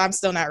read it. She's like, I'm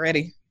still not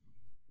ready.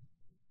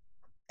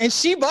 And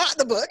she bought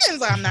the book and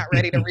was like, I'm not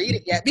ready to read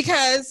it yet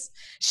because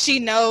she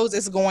knows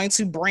it's going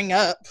to bring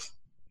up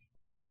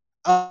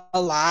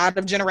a lot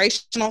of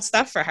generational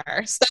stuff for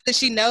her, stuff that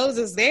she knows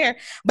is there,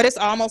 but it's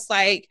almost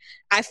like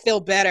I feel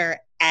better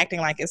acting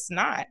like it's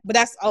not. But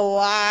that's a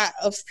lot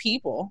of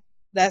people.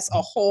 That's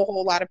a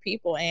whole lot of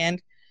people.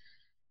 And,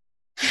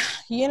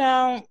 you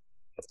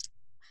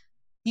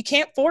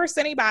can't force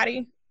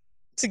anybody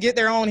to get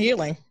their own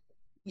healing.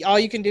 All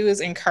you can do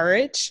is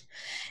encourage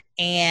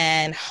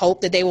and hope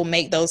that they will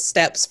make those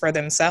steps for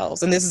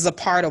themselves. And this is a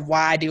part of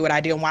why I do what I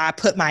do and why I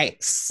put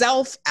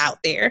myself out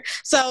there.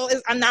 So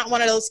I'm not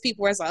one of those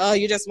people where it's like, oh,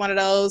 you're just one of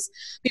those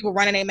people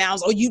running their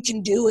mouths. Oh, you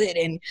can do it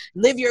and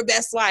live your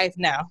best life.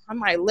 No, I'm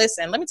like,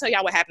 listen, let me tell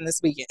y'all what happened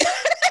this weekend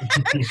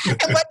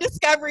and what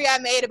discovery I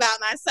made about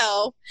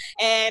myself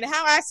and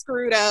how I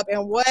screwed up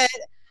and what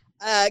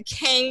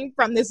came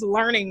from this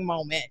learning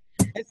moment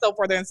and so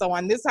forth and so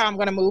on. This is how I'm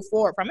going to move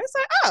forward from it. It's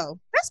like, oh,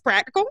 that's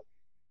practical.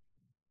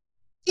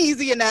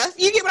 Easy enough.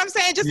 You get what I'm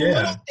saying? Just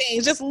little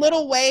things, just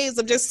little ways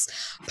of just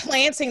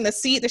planting the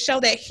seed to show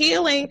that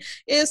healing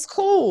is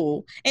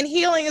cool and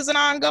healing is an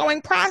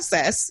ongoing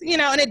process, you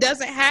know, and it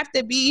doesn't have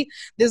to be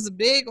this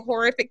big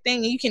horrific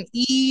thing. You can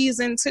ease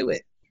into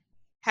it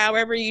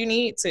however you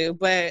need to,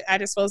 but I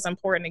just feel it's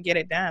important to get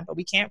it done. But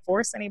we can't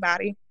force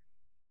anybody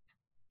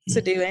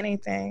to do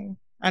anything,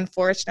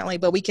 unfortunately,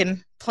 but we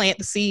can plant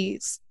the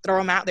seeds, throw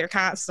them out there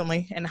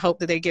constantly and hope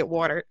that they get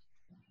watered.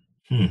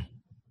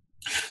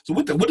 So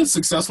what does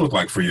success look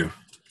like for you?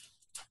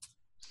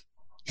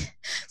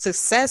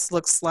 Success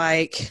looks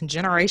like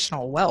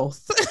generational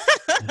wealth.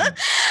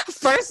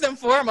 First and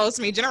foremost,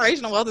 to me,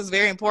 generational wealth is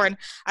very important.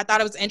 I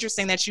thought it was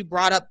interesting that you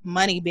brought up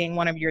money being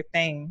one of your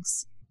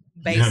things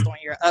based on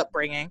your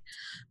upbringing.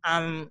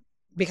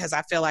 Because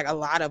I feel like a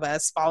lot of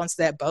us fall into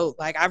that boat.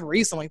 Like I've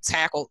recently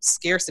tackled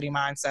scarcity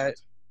mindset.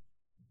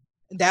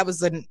 That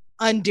was an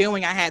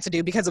undoing I had to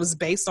do because it was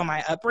based on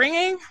my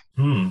upbringing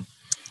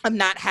of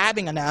not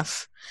having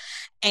enough.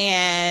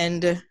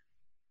 And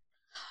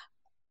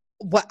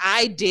what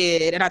I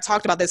did, and I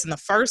talked about this in the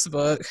first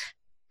book,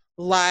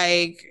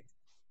 like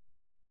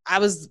I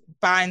was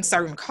buying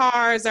certain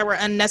cars that were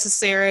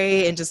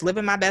unnecessary and just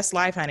living my best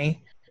life,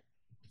 honey.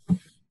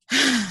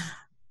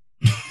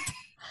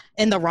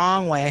 In the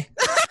wrong way.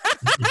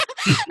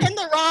 In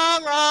the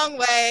wrong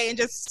way, and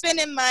just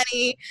spending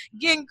money,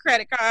 getting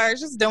credit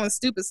cards, just doing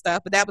stupid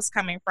stuff. But that was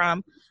coming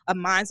from a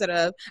mindset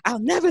of I'll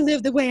never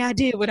live the way I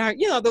did when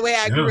the way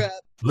I grew up.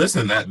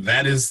 Listen,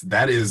 that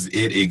is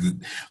it.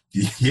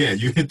 Yeah,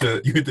 you hit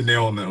the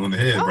nail on the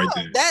head right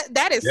there.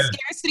 That is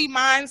scarcity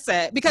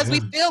mindset because we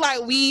feel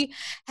like we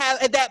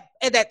have at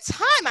that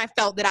time I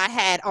felt that I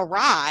had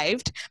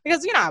arrived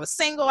because I was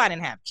single, I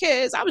didn't have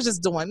kids, I was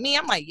just doing me.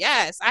 I'm like,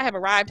 yes, I have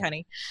arrived,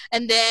 honey.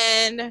 And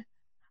then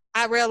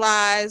I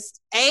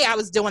realized I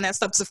was doing that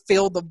stuff to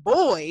fill the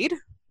void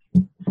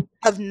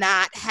of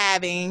not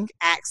having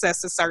access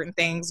to certain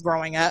things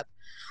growing up.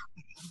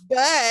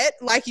 But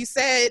like you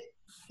said,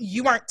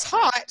 you weren't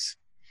taught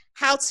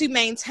how to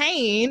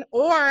maintain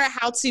or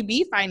how to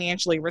be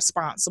financially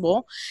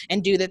responsible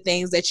and do the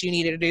things that you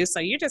needed to do. So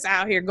you're just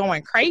out here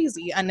going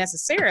crazy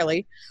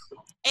unnecessarily.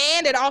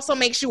 And it also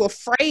makes you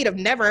afraid of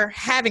never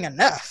having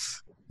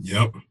enough.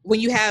 Yep.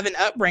 When you have an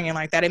upbringing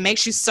like that, it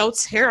makes you so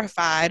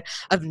terrified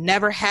of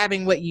never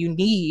having what you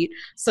need.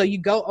 So you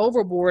go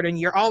overboard and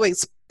you're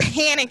always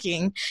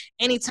panicking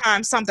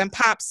anytime something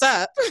pops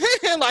up,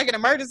 like an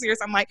emergency or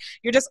something. Like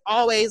you're just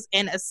always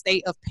in a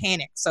state of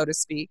panic, so to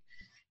speak.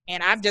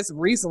 And I've just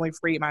recently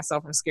freed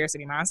myself from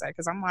scarcity mindset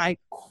because I'm like,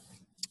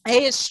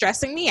 it's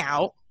stressing me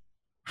out,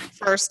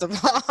 first of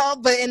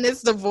all, but in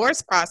this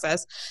divorce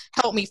process,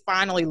 helped me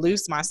finally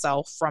loose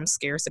myself from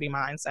scarcity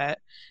mindset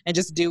and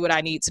just do what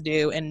I need to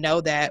do and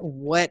know that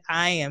what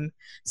I am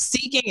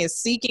seeking is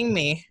seeking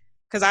me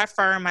because I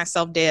affirm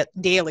myself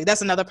daily.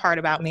 That's another part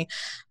about me.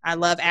 I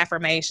love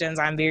affirmations.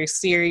 I'm very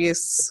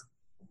serious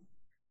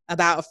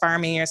about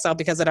affirming yourself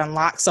because it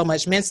unlocks so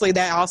much mentally.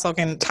 That also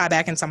can tie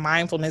back into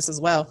mindfulness as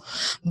well.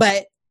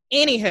 But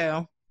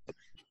anywho,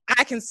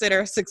 I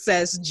consider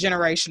success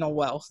generational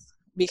wealth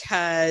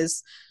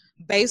because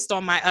based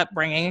on my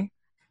upbringing,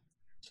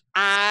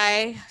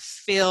 I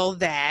feel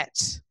that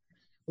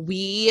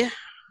we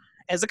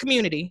as a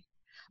community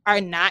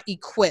are not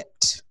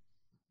equipped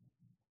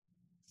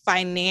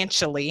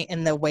financially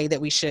in the way that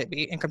we should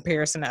be in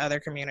comparison to other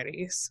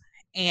communities.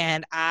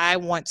 And I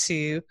want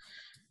to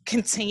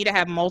continue to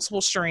have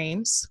multiple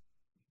streams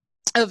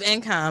of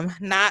income,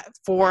 not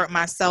for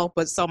myself,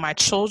 but so my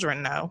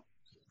children know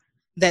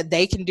that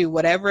they can do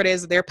whatever it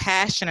is they're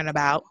passionate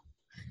about,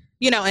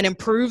 and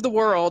improve the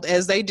world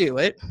as they do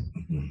it.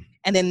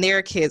 And then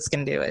their kids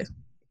can do it.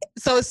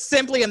 So it's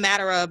simply a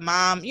matter of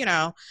mom,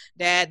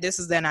 dad, this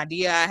is an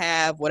idea I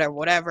have,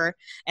 whatever.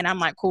 And I'm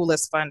like, cool,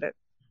 let's fund it.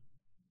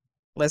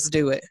 Let's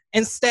do it.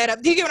 Instead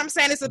of, do you get what I'm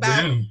saying? It's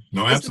about,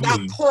 it's about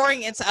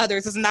pouring into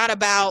others. It's not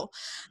about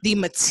the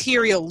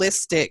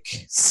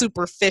materialistic,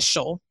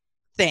 superficial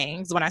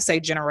things. When I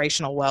say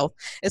generational wealth,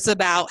 it's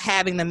about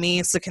having the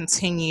means to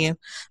continue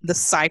the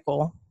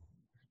cycle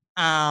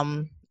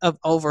of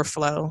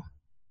overflow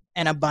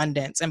and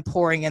abundance and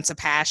pouring into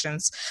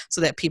passions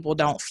so that people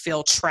don't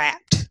feel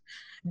trapped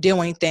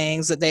doing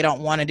things that they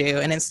don't want to do.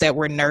 And instead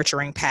we're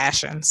nurturing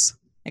passions.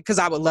 Because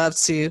I would love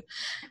to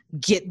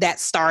get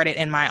that started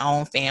in my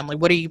own family.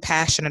 What are you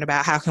passionate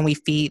about? How can we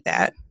feed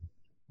that?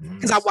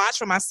 Because I watch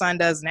what my son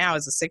does now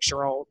as a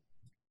 6-year-old.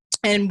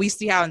 And we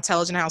see how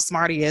intelligent, how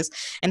smart he is.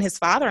 And his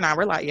father and I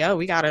were like, yo,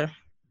 we got to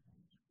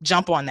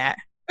jump on that.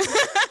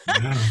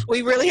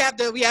 We really have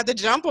to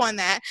jump on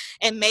that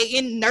and make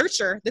and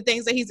nurture the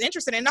things that he's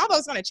interested in. And although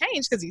it's going to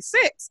change because he's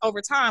 6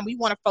 over time, we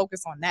want to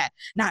focus on that.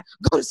 Not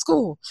go to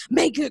school,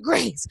 make good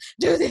grades,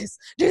 do this,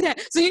 do that,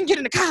 so you can get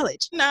into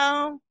college.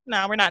 No,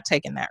 we're not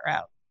taking that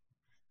route.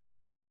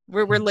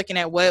 We're looking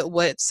at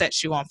what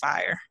sets you on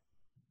fire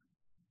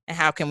and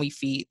how can we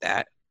feed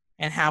that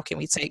and how can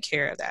we take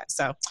care of that.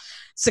 So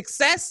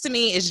success to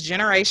me is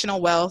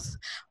generational wealth.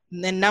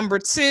 And then number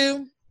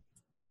 2,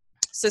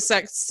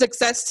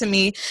 success to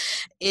me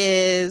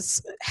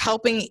is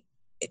helping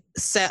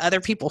set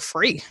other people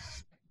free.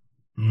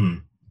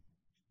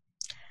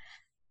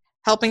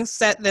 Helping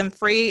set them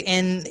free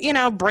and,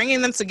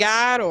 bringing them to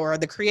God or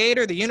the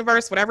creator, the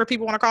universe, whatever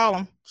people want to call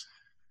them,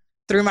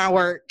 through my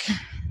work.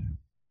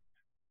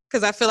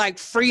 Because I feel like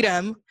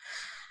freedom,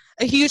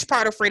 a huge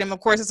part of freedom,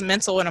 of course, is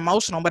mental and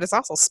emotional, but it's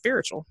also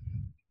spiritual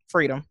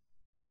freedom.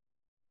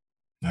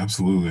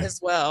 Absolutely. As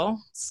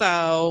well.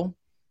 So,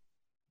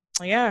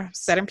 yeah,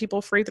 setting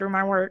people free through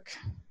my work.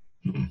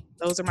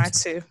 Those are my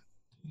 2.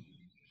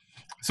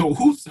 So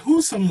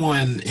who's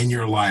someone in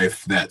your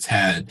life that's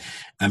had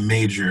a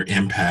major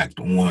impact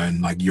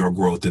on like your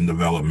growth and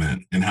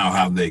development, and how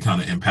have they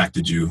kind of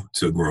impacted you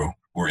to grow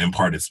or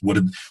imparted? What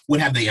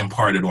have they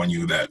imparted on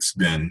you that's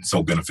been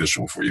so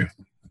beneficial for you?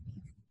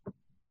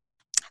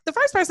 The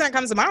first person that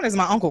comes to mind is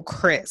my Uncle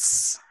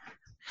Chris.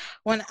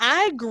 When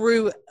I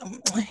grew,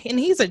 and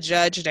he's a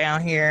judge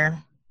down here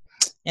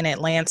in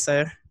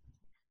Atlanta,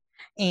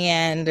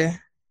 and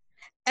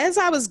as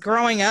I was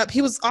growing up,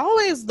 he was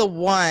always the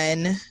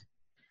one.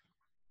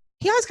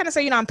 He always kind of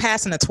say, I'm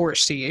passing the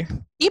torch to you.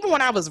 Even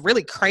when I was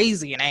really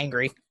crazy and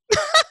angry.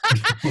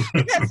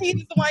 Because he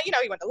was the one,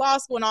 he went to law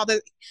school and all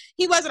that.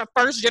 He wasn't a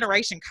first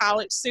generation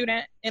college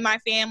student in my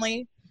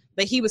family,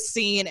 but he was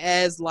seen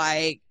as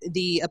like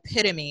the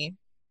epitome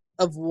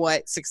of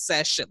what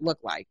success should look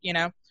like,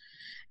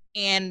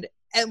 And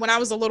when I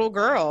was a little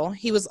girl,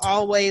 he was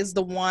always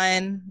the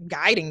one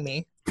guiding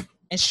me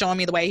and showing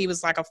me the way. He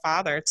was like a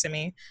father to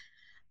me.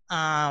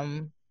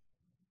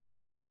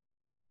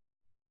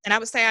 And I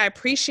would say I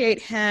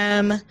appreciate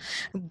him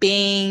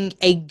being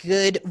a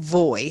good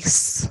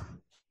voice,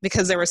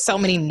 because there were so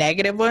many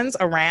negative ones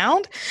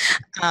around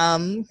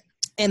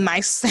in my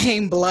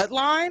same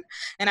bloodline.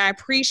 And I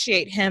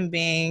appreciate him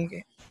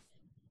being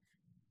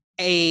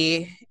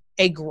a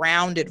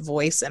grounded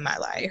voice in my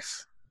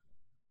life,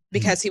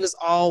 because he was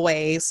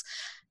always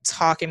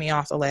talking me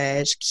off the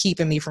ledge,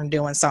 keeping me from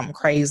doing something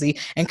crazy,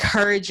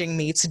 encouraging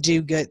me to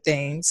do good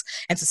things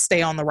and to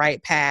stay on the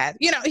right path.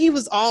 He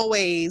was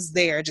always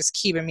there, just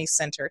keeping me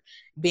centered,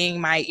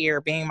 being my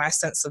ear, being my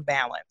sense of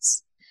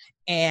balance.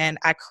 And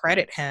I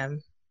credit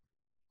him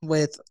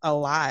with a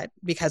lot,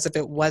 because if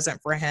it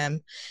wasn't for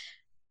him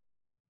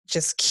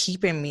just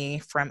keeping me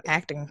from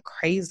acting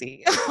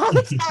crazy all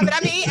the time. And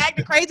I mean,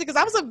 acting crazy because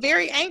I was a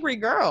very angry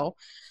girl.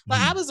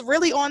 Like I was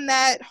really on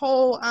that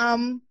whole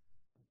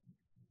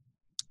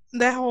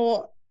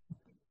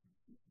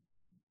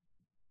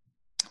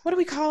what do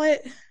we call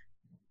it?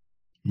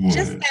 What?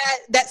 Just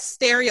that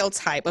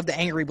stereotype of the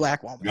angry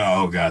Black woman.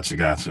 Oh, gotcha.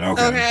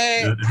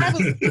 Okay.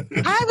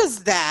 I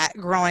was that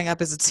growing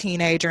up as a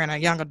teenager and a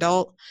young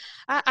adult.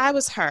 I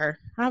was her.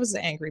 I was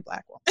the angry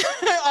Black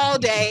woman all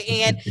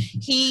day. And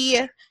he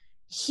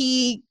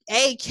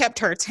A, kept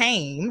her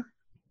tame,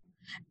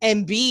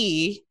 and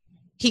B,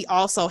 he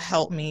also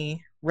helped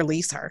me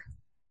release her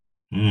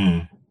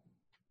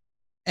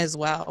as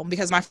well.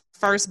 Because my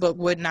first book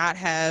would not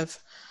have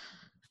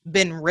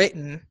been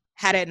written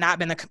had it not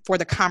been for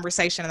the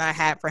conversation that I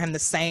had for him the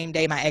same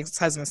day my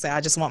ex-husband said,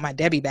 I just want my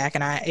Debbie back.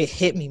 And it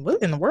hit me,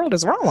 what in the world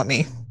is wrong with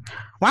me?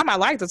 Why am I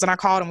like this? And I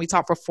called him, we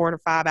talked for 4 to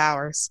 5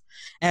 hours.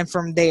 And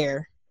from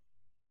there,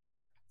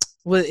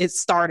 it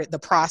started the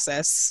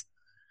process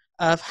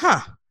of,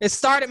 it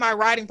started my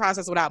writing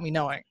process without me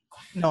knowing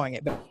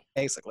it,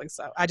 basically.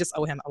 So I just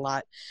owe him a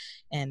lot.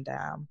 And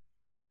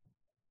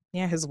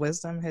his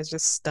wisdom has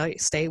just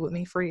stayed with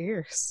me for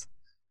years.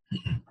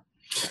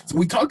 So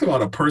we talked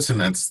about a person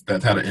that's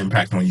had an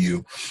impact on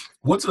you.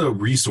 What's a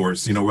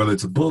resource, whether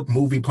it's a book,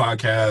 movie,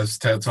 podcast,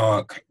 TED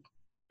Talk,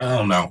 I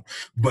don't know,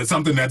 but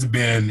something that's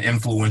been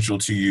influential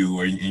to you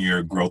or in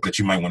your growth that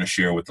you might want to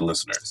share with the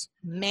listeners?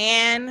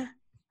 Man,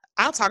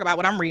 I'll talk about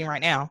what I'm reading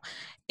right now.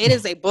 It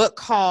is a book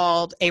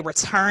called A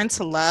Return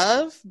to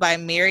Love by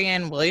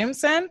Marianne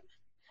Williamson.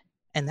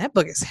 And that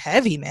book is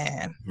heavy,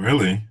 man.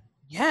 Really?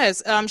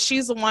 Yes.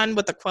 She's the one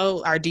with the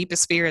quote, our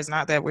deepest fear is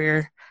not that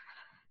we're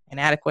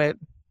inadequate.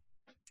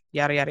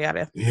 Yada, yada,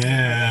 yada.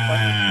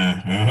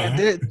 Yeah.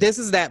 Uh-huh. This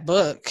is that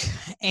book.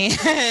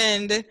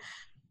 And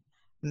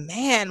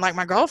man, like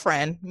my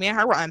girlfriend, me and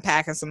her were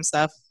unpacking some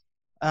stuff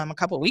a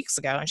couple of weeks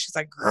ago. And she's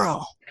like,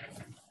 girl,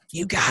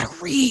 you got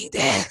to read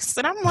this.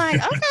 And I'm like,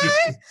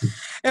 okay.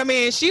 I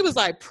mean, she was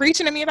like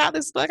preaching to me about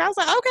this book. I was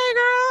like, okay,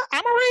 girl,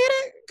 I'm going to read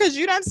it because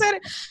you done said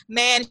it.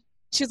 Man,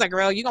 she was like,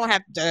 girl, you're going to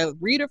have to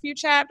read a few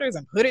chapters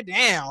and put it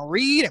down.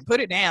 Read and put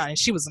it down. And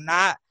she was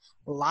not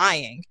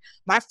lying.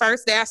 My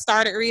first day I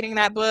started reading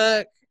that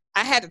book,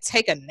 I had to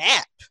take a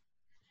nap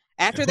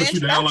after the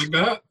introduction. You down like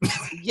that?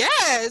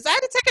 Yes, I had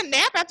to take a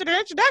nap after the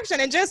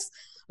introduction and just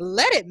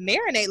let it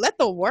marinate, let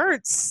the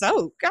words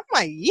soak. I'm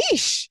like,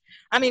 yeesh.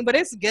 I mean, but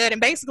it's good.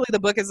 And basically the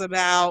book is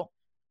about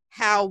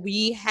how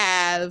we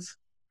have,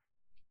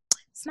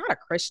 it's not a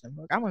Christian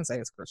book. I wouldn't say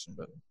it's a Christian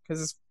book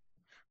because it's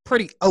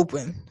pretty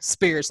open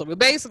spiritually, but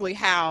basically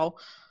how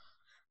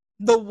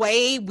the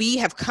way we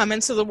have come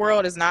into the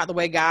world is not the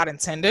way God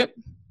intended.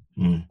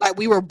 Like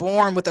we were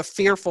born with a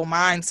fearful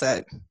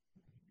mindset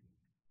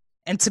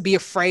and to be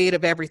afraid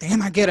of everything.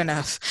 Am I good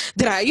enough?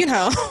 Did I,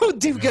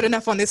 do good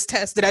enough on this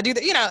test? Did I do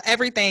that?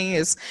 Everything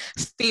is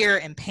fear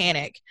and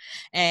panic.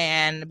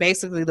 And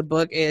basically the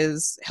book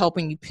is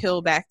helping you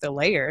peel back the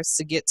layers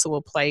to get to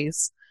a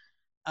place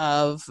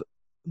of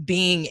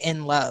being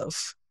in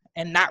love,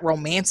 and not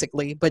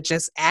romantically, but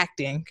just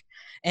acting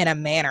in a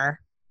manner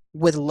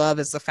with love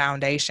as the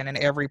foundation in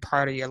every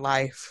part of your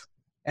life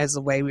as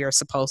the way we are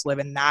supposed to live,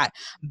 and not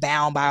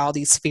bound by all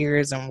these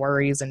fears and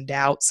worries and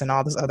doubts and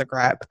all this other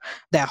crap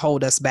that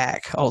hold us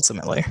back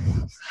ultimately.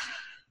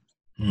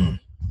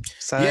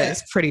 So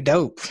it's pretty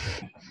dope.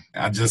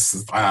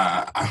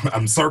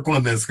 I'm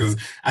circling this because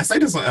I say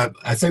this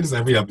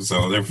every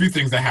episode. There are a few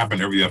things that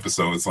happen every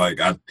episode. It's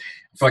like I feel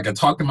like I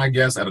talk to my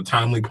guests at a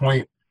timely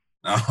point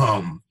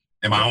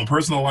in my own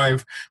personal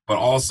life, but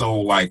also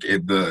like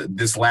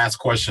this last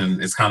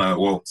question is kind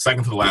of,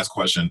 second to the last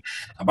question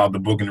about the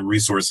book and the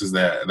resources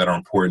that are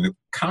important. It's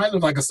kind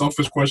of like a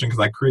selfish question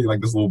because I create like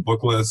this little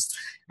book list.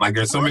 Like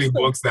there's so many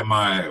books that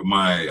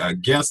my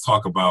guests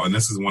talk about, and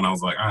this is when I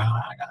was like, I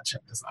gotta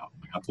check this out.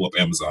 I'll pull up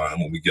Amazon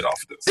when we get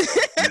off this.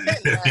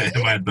 I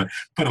might have to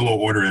put a little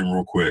order in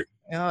real quick.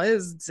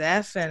 It's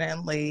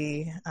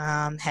definitely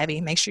heavy.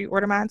 Make sure you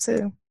order mine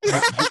too.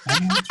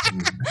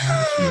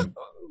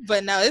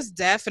 But no, it's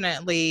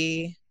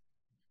definitely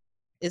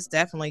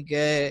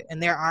good.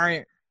 And there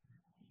aren't,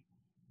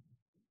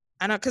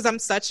 I know, because I'm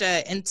such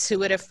an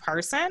intuitive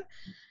person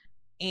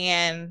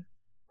and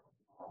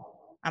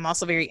I'm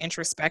also very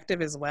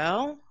introspective as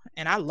well.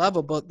 And I love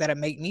a book that'll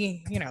make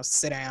me,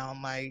 sit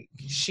down like,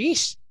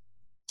 sheesh.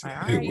 Like,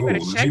 all right, you better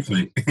check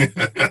me.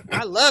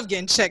 I love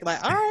getting checked.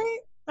 Like, all right,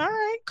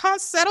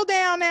 settle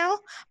down now.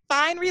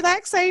 Find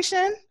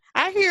relaxation.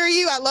 I hear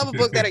you. I love a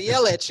book that'll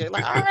yell at you.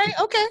 Like, all right,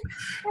 okay,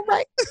 all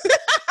right.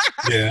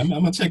 Yeah, I'm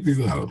gonna check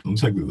these out.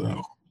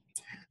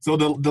 So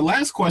the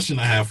last question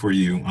I have for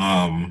you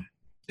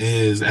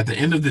is, at the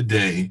end of the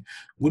day,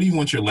 what do you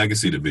want your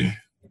legacy to be?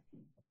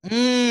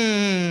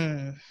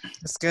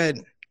 That's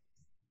good.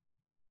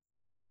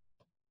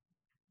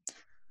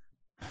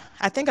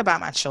 I think about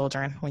my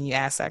children when you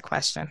ask that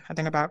question. I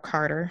think about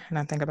Carter and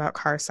I think about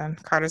Carson.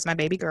 Carter's my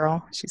baby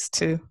girl. She's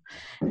 2.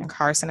 And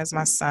Carson is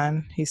my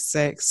son. He's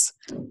 6.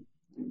 And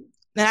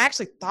I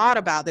actually thought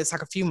about this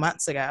like a few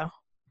months ago.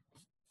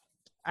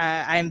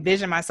 I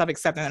envisioned myself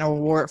accepting an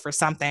award for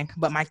something,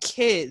 but my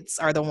kids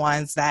are the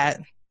ones that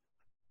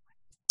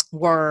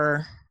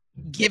were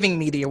giving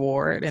me the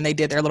award, and they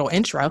did their little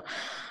intro.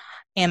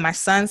 And my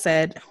son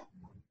said,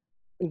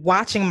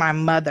 watching my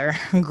mother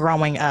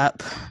growing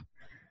up,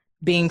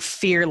 being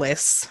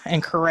fearless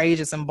and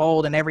courageous and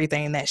bold in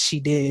everything that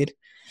she did,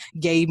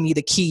 gave me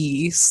the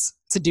keys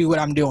to do what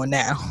I'm doing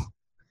now.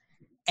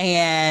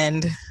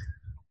 And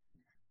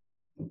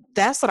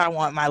that's what I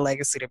want my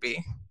legacy to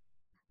be.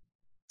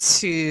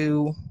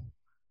 To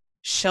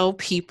show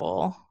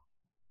people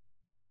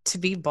to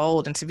be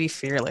bold and to be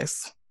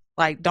fearless.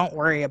 Like, don't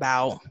worry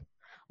about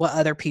what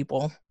other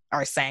people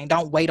are saying.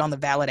 Don't wait on the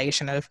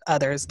validation of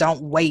others.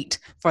 Don't wait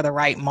for the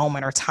right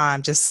moment or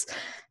time. Just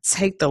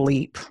take the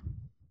leap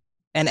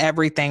and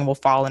everything will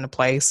fall into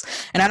place.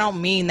 And I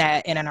don't mean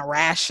that in an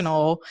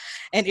irrational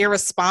and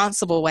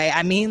irresponsible way.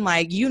 I mean,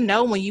 like,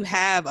 when you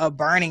have a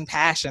burning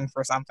passion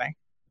for something,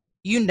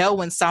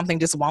 when something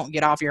just won't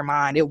get off your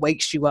mind, it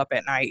wakes you up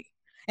at night.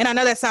 And I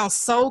know that sounds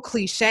so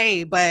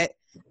cliche, but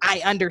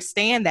I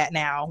understand that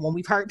now when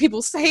we've heard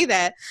people say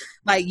that,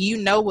 like,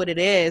 what it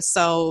is.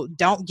 So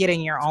don't get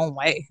in your own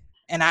way.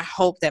 And I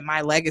hope that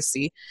my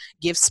legacy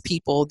gives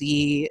people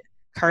the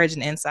courage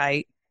and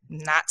insight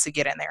not to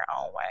get in their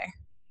own way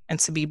and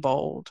to be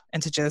bold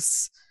and to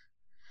just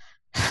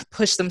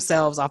push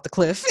themselves off the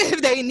cliff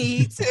if they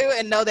need to,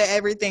 and know that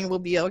everything will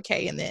be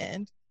okay in the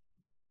end.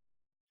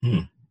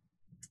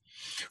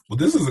 Well,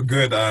 this is a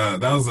good,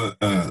 that was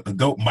a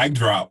dope mic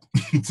drop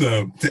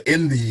to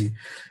end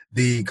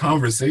the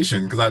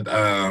conversation. Cause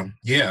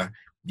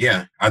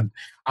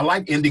I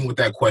like ending with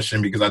that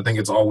question because I think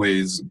it's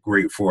always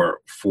great for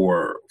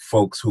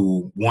folks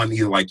who, one,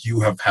 either like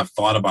you have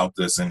thought about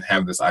this and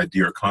have this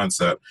idea or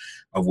concept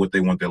of what they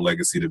want their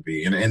legacy to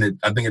be. And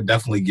I think it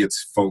definitely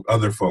gets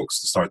other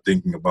folks to start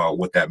thinking about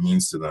what that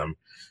means to them.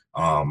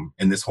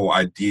 And this whole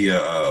idea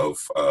of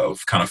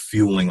kind of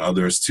fueling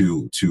others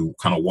to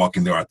kind of walk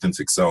in their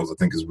authentic selves, I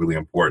think is really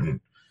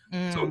important.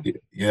 So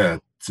yeah.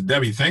 So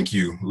Debbie, thank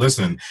you.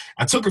 Listen,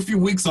 I took a few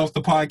weeks off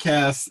the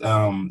podcast,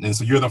 and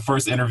so you're the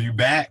first interview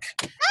back.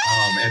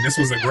 And this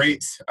was a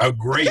great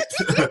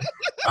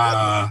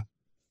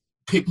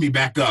picked me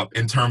back up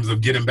in terms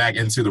of getting back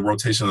into the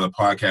rotation of the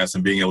podcast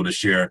and being able to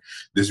share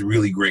this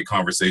really great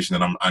conversation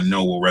that I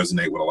know will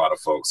resonate with a lot of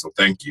folks. So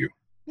thank you.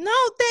 No,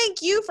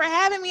 thank you for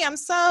having me. I'm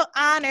so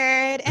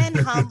honored and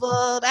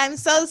humbled. I'm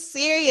so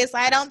serious.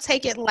 I don't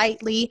take it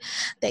lightly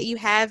that you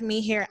have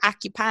me here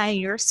occupying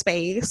your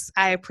space.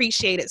 I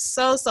appreciate it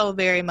so, so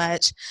very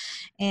much.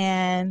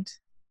 And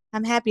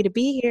I'm happy to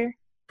be here.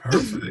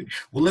 Perfect.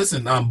 Well,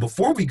 listen,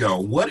 before we go,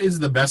 what is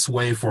the best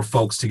way for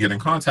folks to get in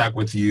contact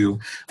with you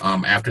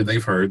after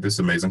they've heard this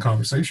amazing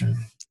conversation?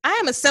 I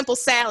am a simple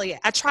Sally.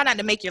 I try not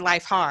to make your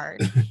life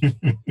hard.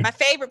 My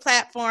favorite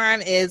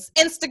platform is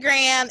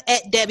Instagram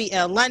at Debbie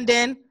L.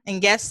 London.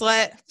 And guess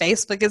what?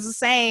 Facebook is the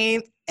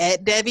same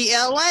at Debbie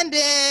L.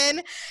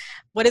 London.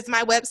 What is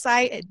my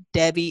website? At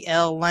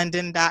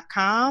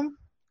DebbieLLondon.com.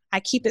 I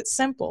keep it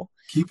simple.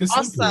 Keep it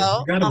simple.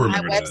 Also, on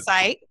my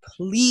website,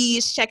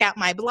 please check out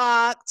my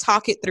blog,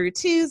 Talk It Through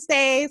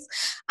Tuesdays.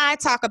 I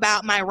talk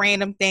about my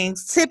random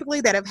things,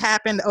 typically that have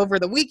happened over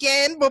the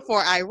weekend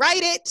before I write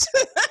it,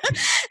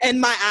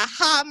 and my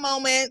aha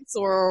moments,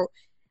 or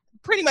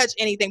pretty much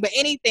anything, but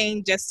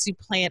anything just to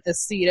plant a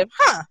seed of,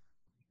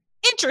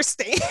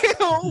 interesting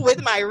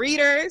with my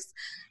readers.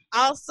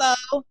 Also,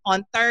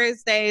 on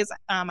Thursdays,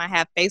 I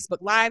have Facebook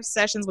Live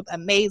sessions with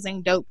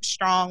amazing, dope,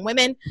 strong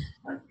women.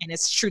 And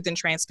it's Truth and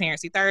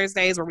Transparency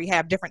Thursdays, where we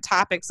have different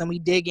topics and we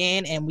dig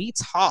in and we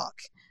talk.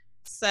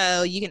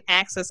 So you can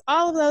access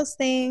all of those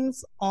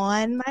things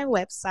on my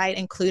website,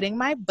 including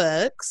my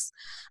books.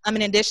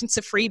 In addition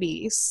to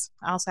freebies,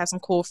 I also have some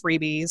cool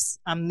freebies,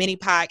 mini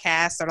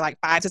podcasts that are like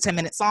 5 to 10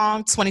 minutes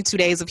long, 22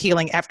 days of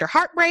healing after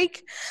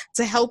heartbreak,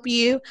 to help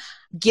you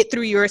get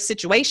through your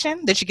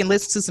situation, that you can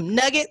listen to some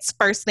nuggets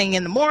first thing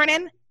in the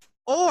morning,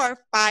 or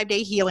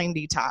 5-day healing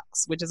detox,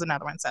 which is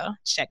another one. So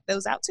check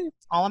those out too,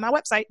 all on my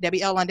website,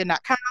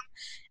 DebbieLLondon.com.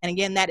 And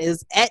again, that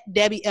is at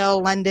Debbie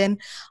L. London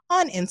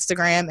on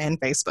Instagram and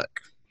Facebook.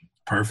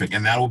 Perfect.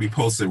 And that will be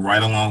posted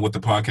right along with the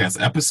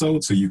podcast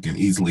episode, so you can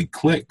easily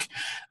click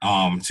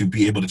to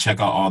be able to check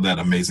out all that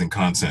amazing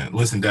content.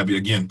 Listen, Debbie,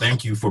 again,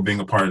 thank you for being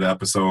a part of the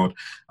episode.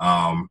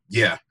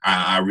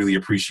 I really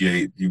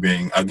appreciate you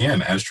being,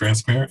 again, as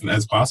transparent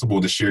as possible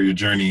to share your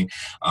journey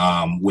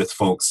with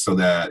folks, so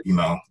that, you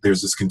know,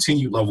 there's this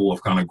continued level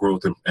of kind of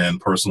growth and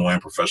personal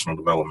and professional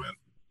development.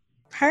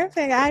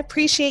 Perfect. I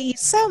appreciate you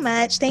so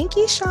much. Thank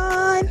you,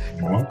 Sean.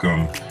 You're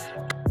welcome.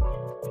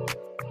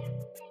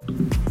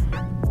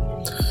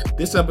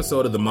 This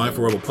episode of the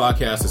Mindful Rebel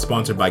podcast is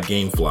sponsored by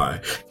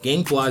Gamefly.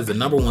 Gamefly is the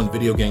 #1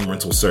 video game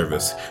rental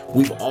service.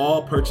 We've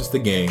all purchased a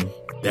game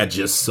that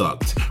just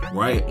sucked,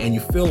 right? And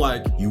you feel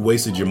like you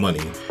wasted your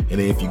money. And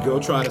then if you go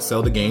try to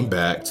sell the game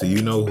back to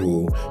you know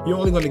who, you're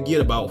only going to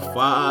get about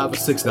 $5 or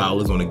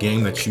 $6 on a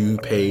game that you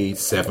paid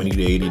 $70 to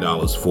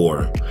 $80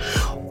 for.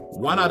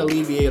 Why not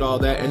alleviate all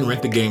that and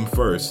rent the game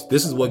first?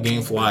 This is what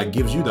Gamefly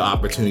gives you the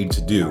opportunity to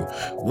do.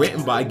 Rent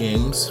and buy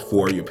games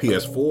for your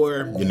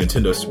PS4, your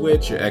Nintendo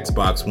Switch, your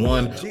Xbox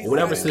One, or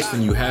whatever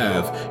system you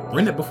have.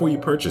 Rent it before you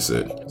purchase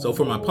it. So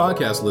for my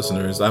podcast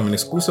listeners, I have an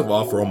exclusive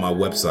offer on my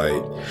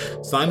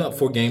website. Sign up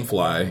for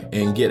Gamefly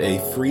and get a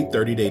free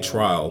 30-day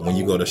trial when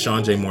you go to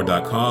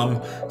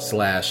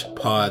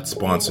SeanJMoore.com/pod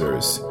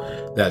sponsors.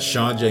 That's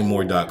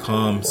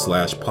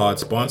SeanJMoore.com/pod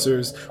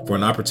sponsors for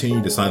an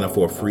opportunity to sign up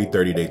for a free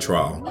 30-day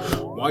trial.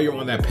 While you're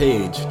on that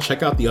page,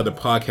 check out the other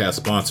podcast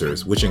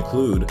sponsors, which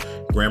include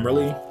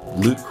Grammarly,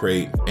 Loot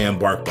Crate, and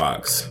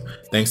BarkBox.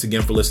 Thanks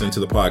again for listening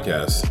to the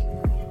podcast.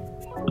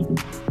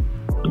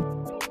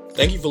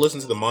 Thank you for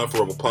listening to the Mindful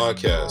Rebel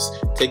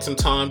podcast. Take some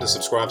time to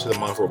subscribe to the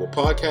Mindful Rebel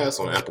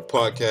podcast on Apple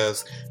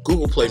Podcasts,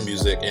 Google Play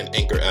Music, and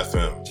Anchor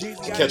FM.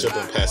 To catch up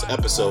on past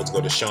episodes, go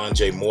to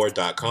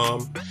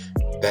SeanJMoore.com.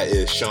 That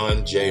is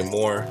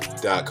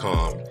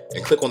SeanJMoore.com.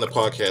 And click on the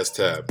podcast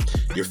tab.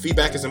 Your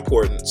feedback is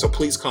important, so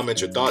please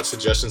comment your thoughts,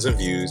 suggestions, and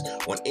views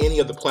on any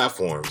of the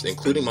platforms,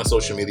 including my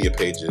social media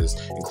pages,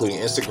 including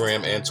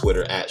Instagram and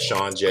Twitter at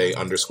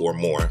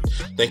SeanJ_Moore.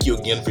 Thank you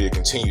again for your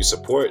continued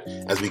support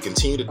as we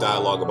continue to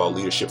dialogue about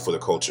leadership for the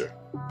culture.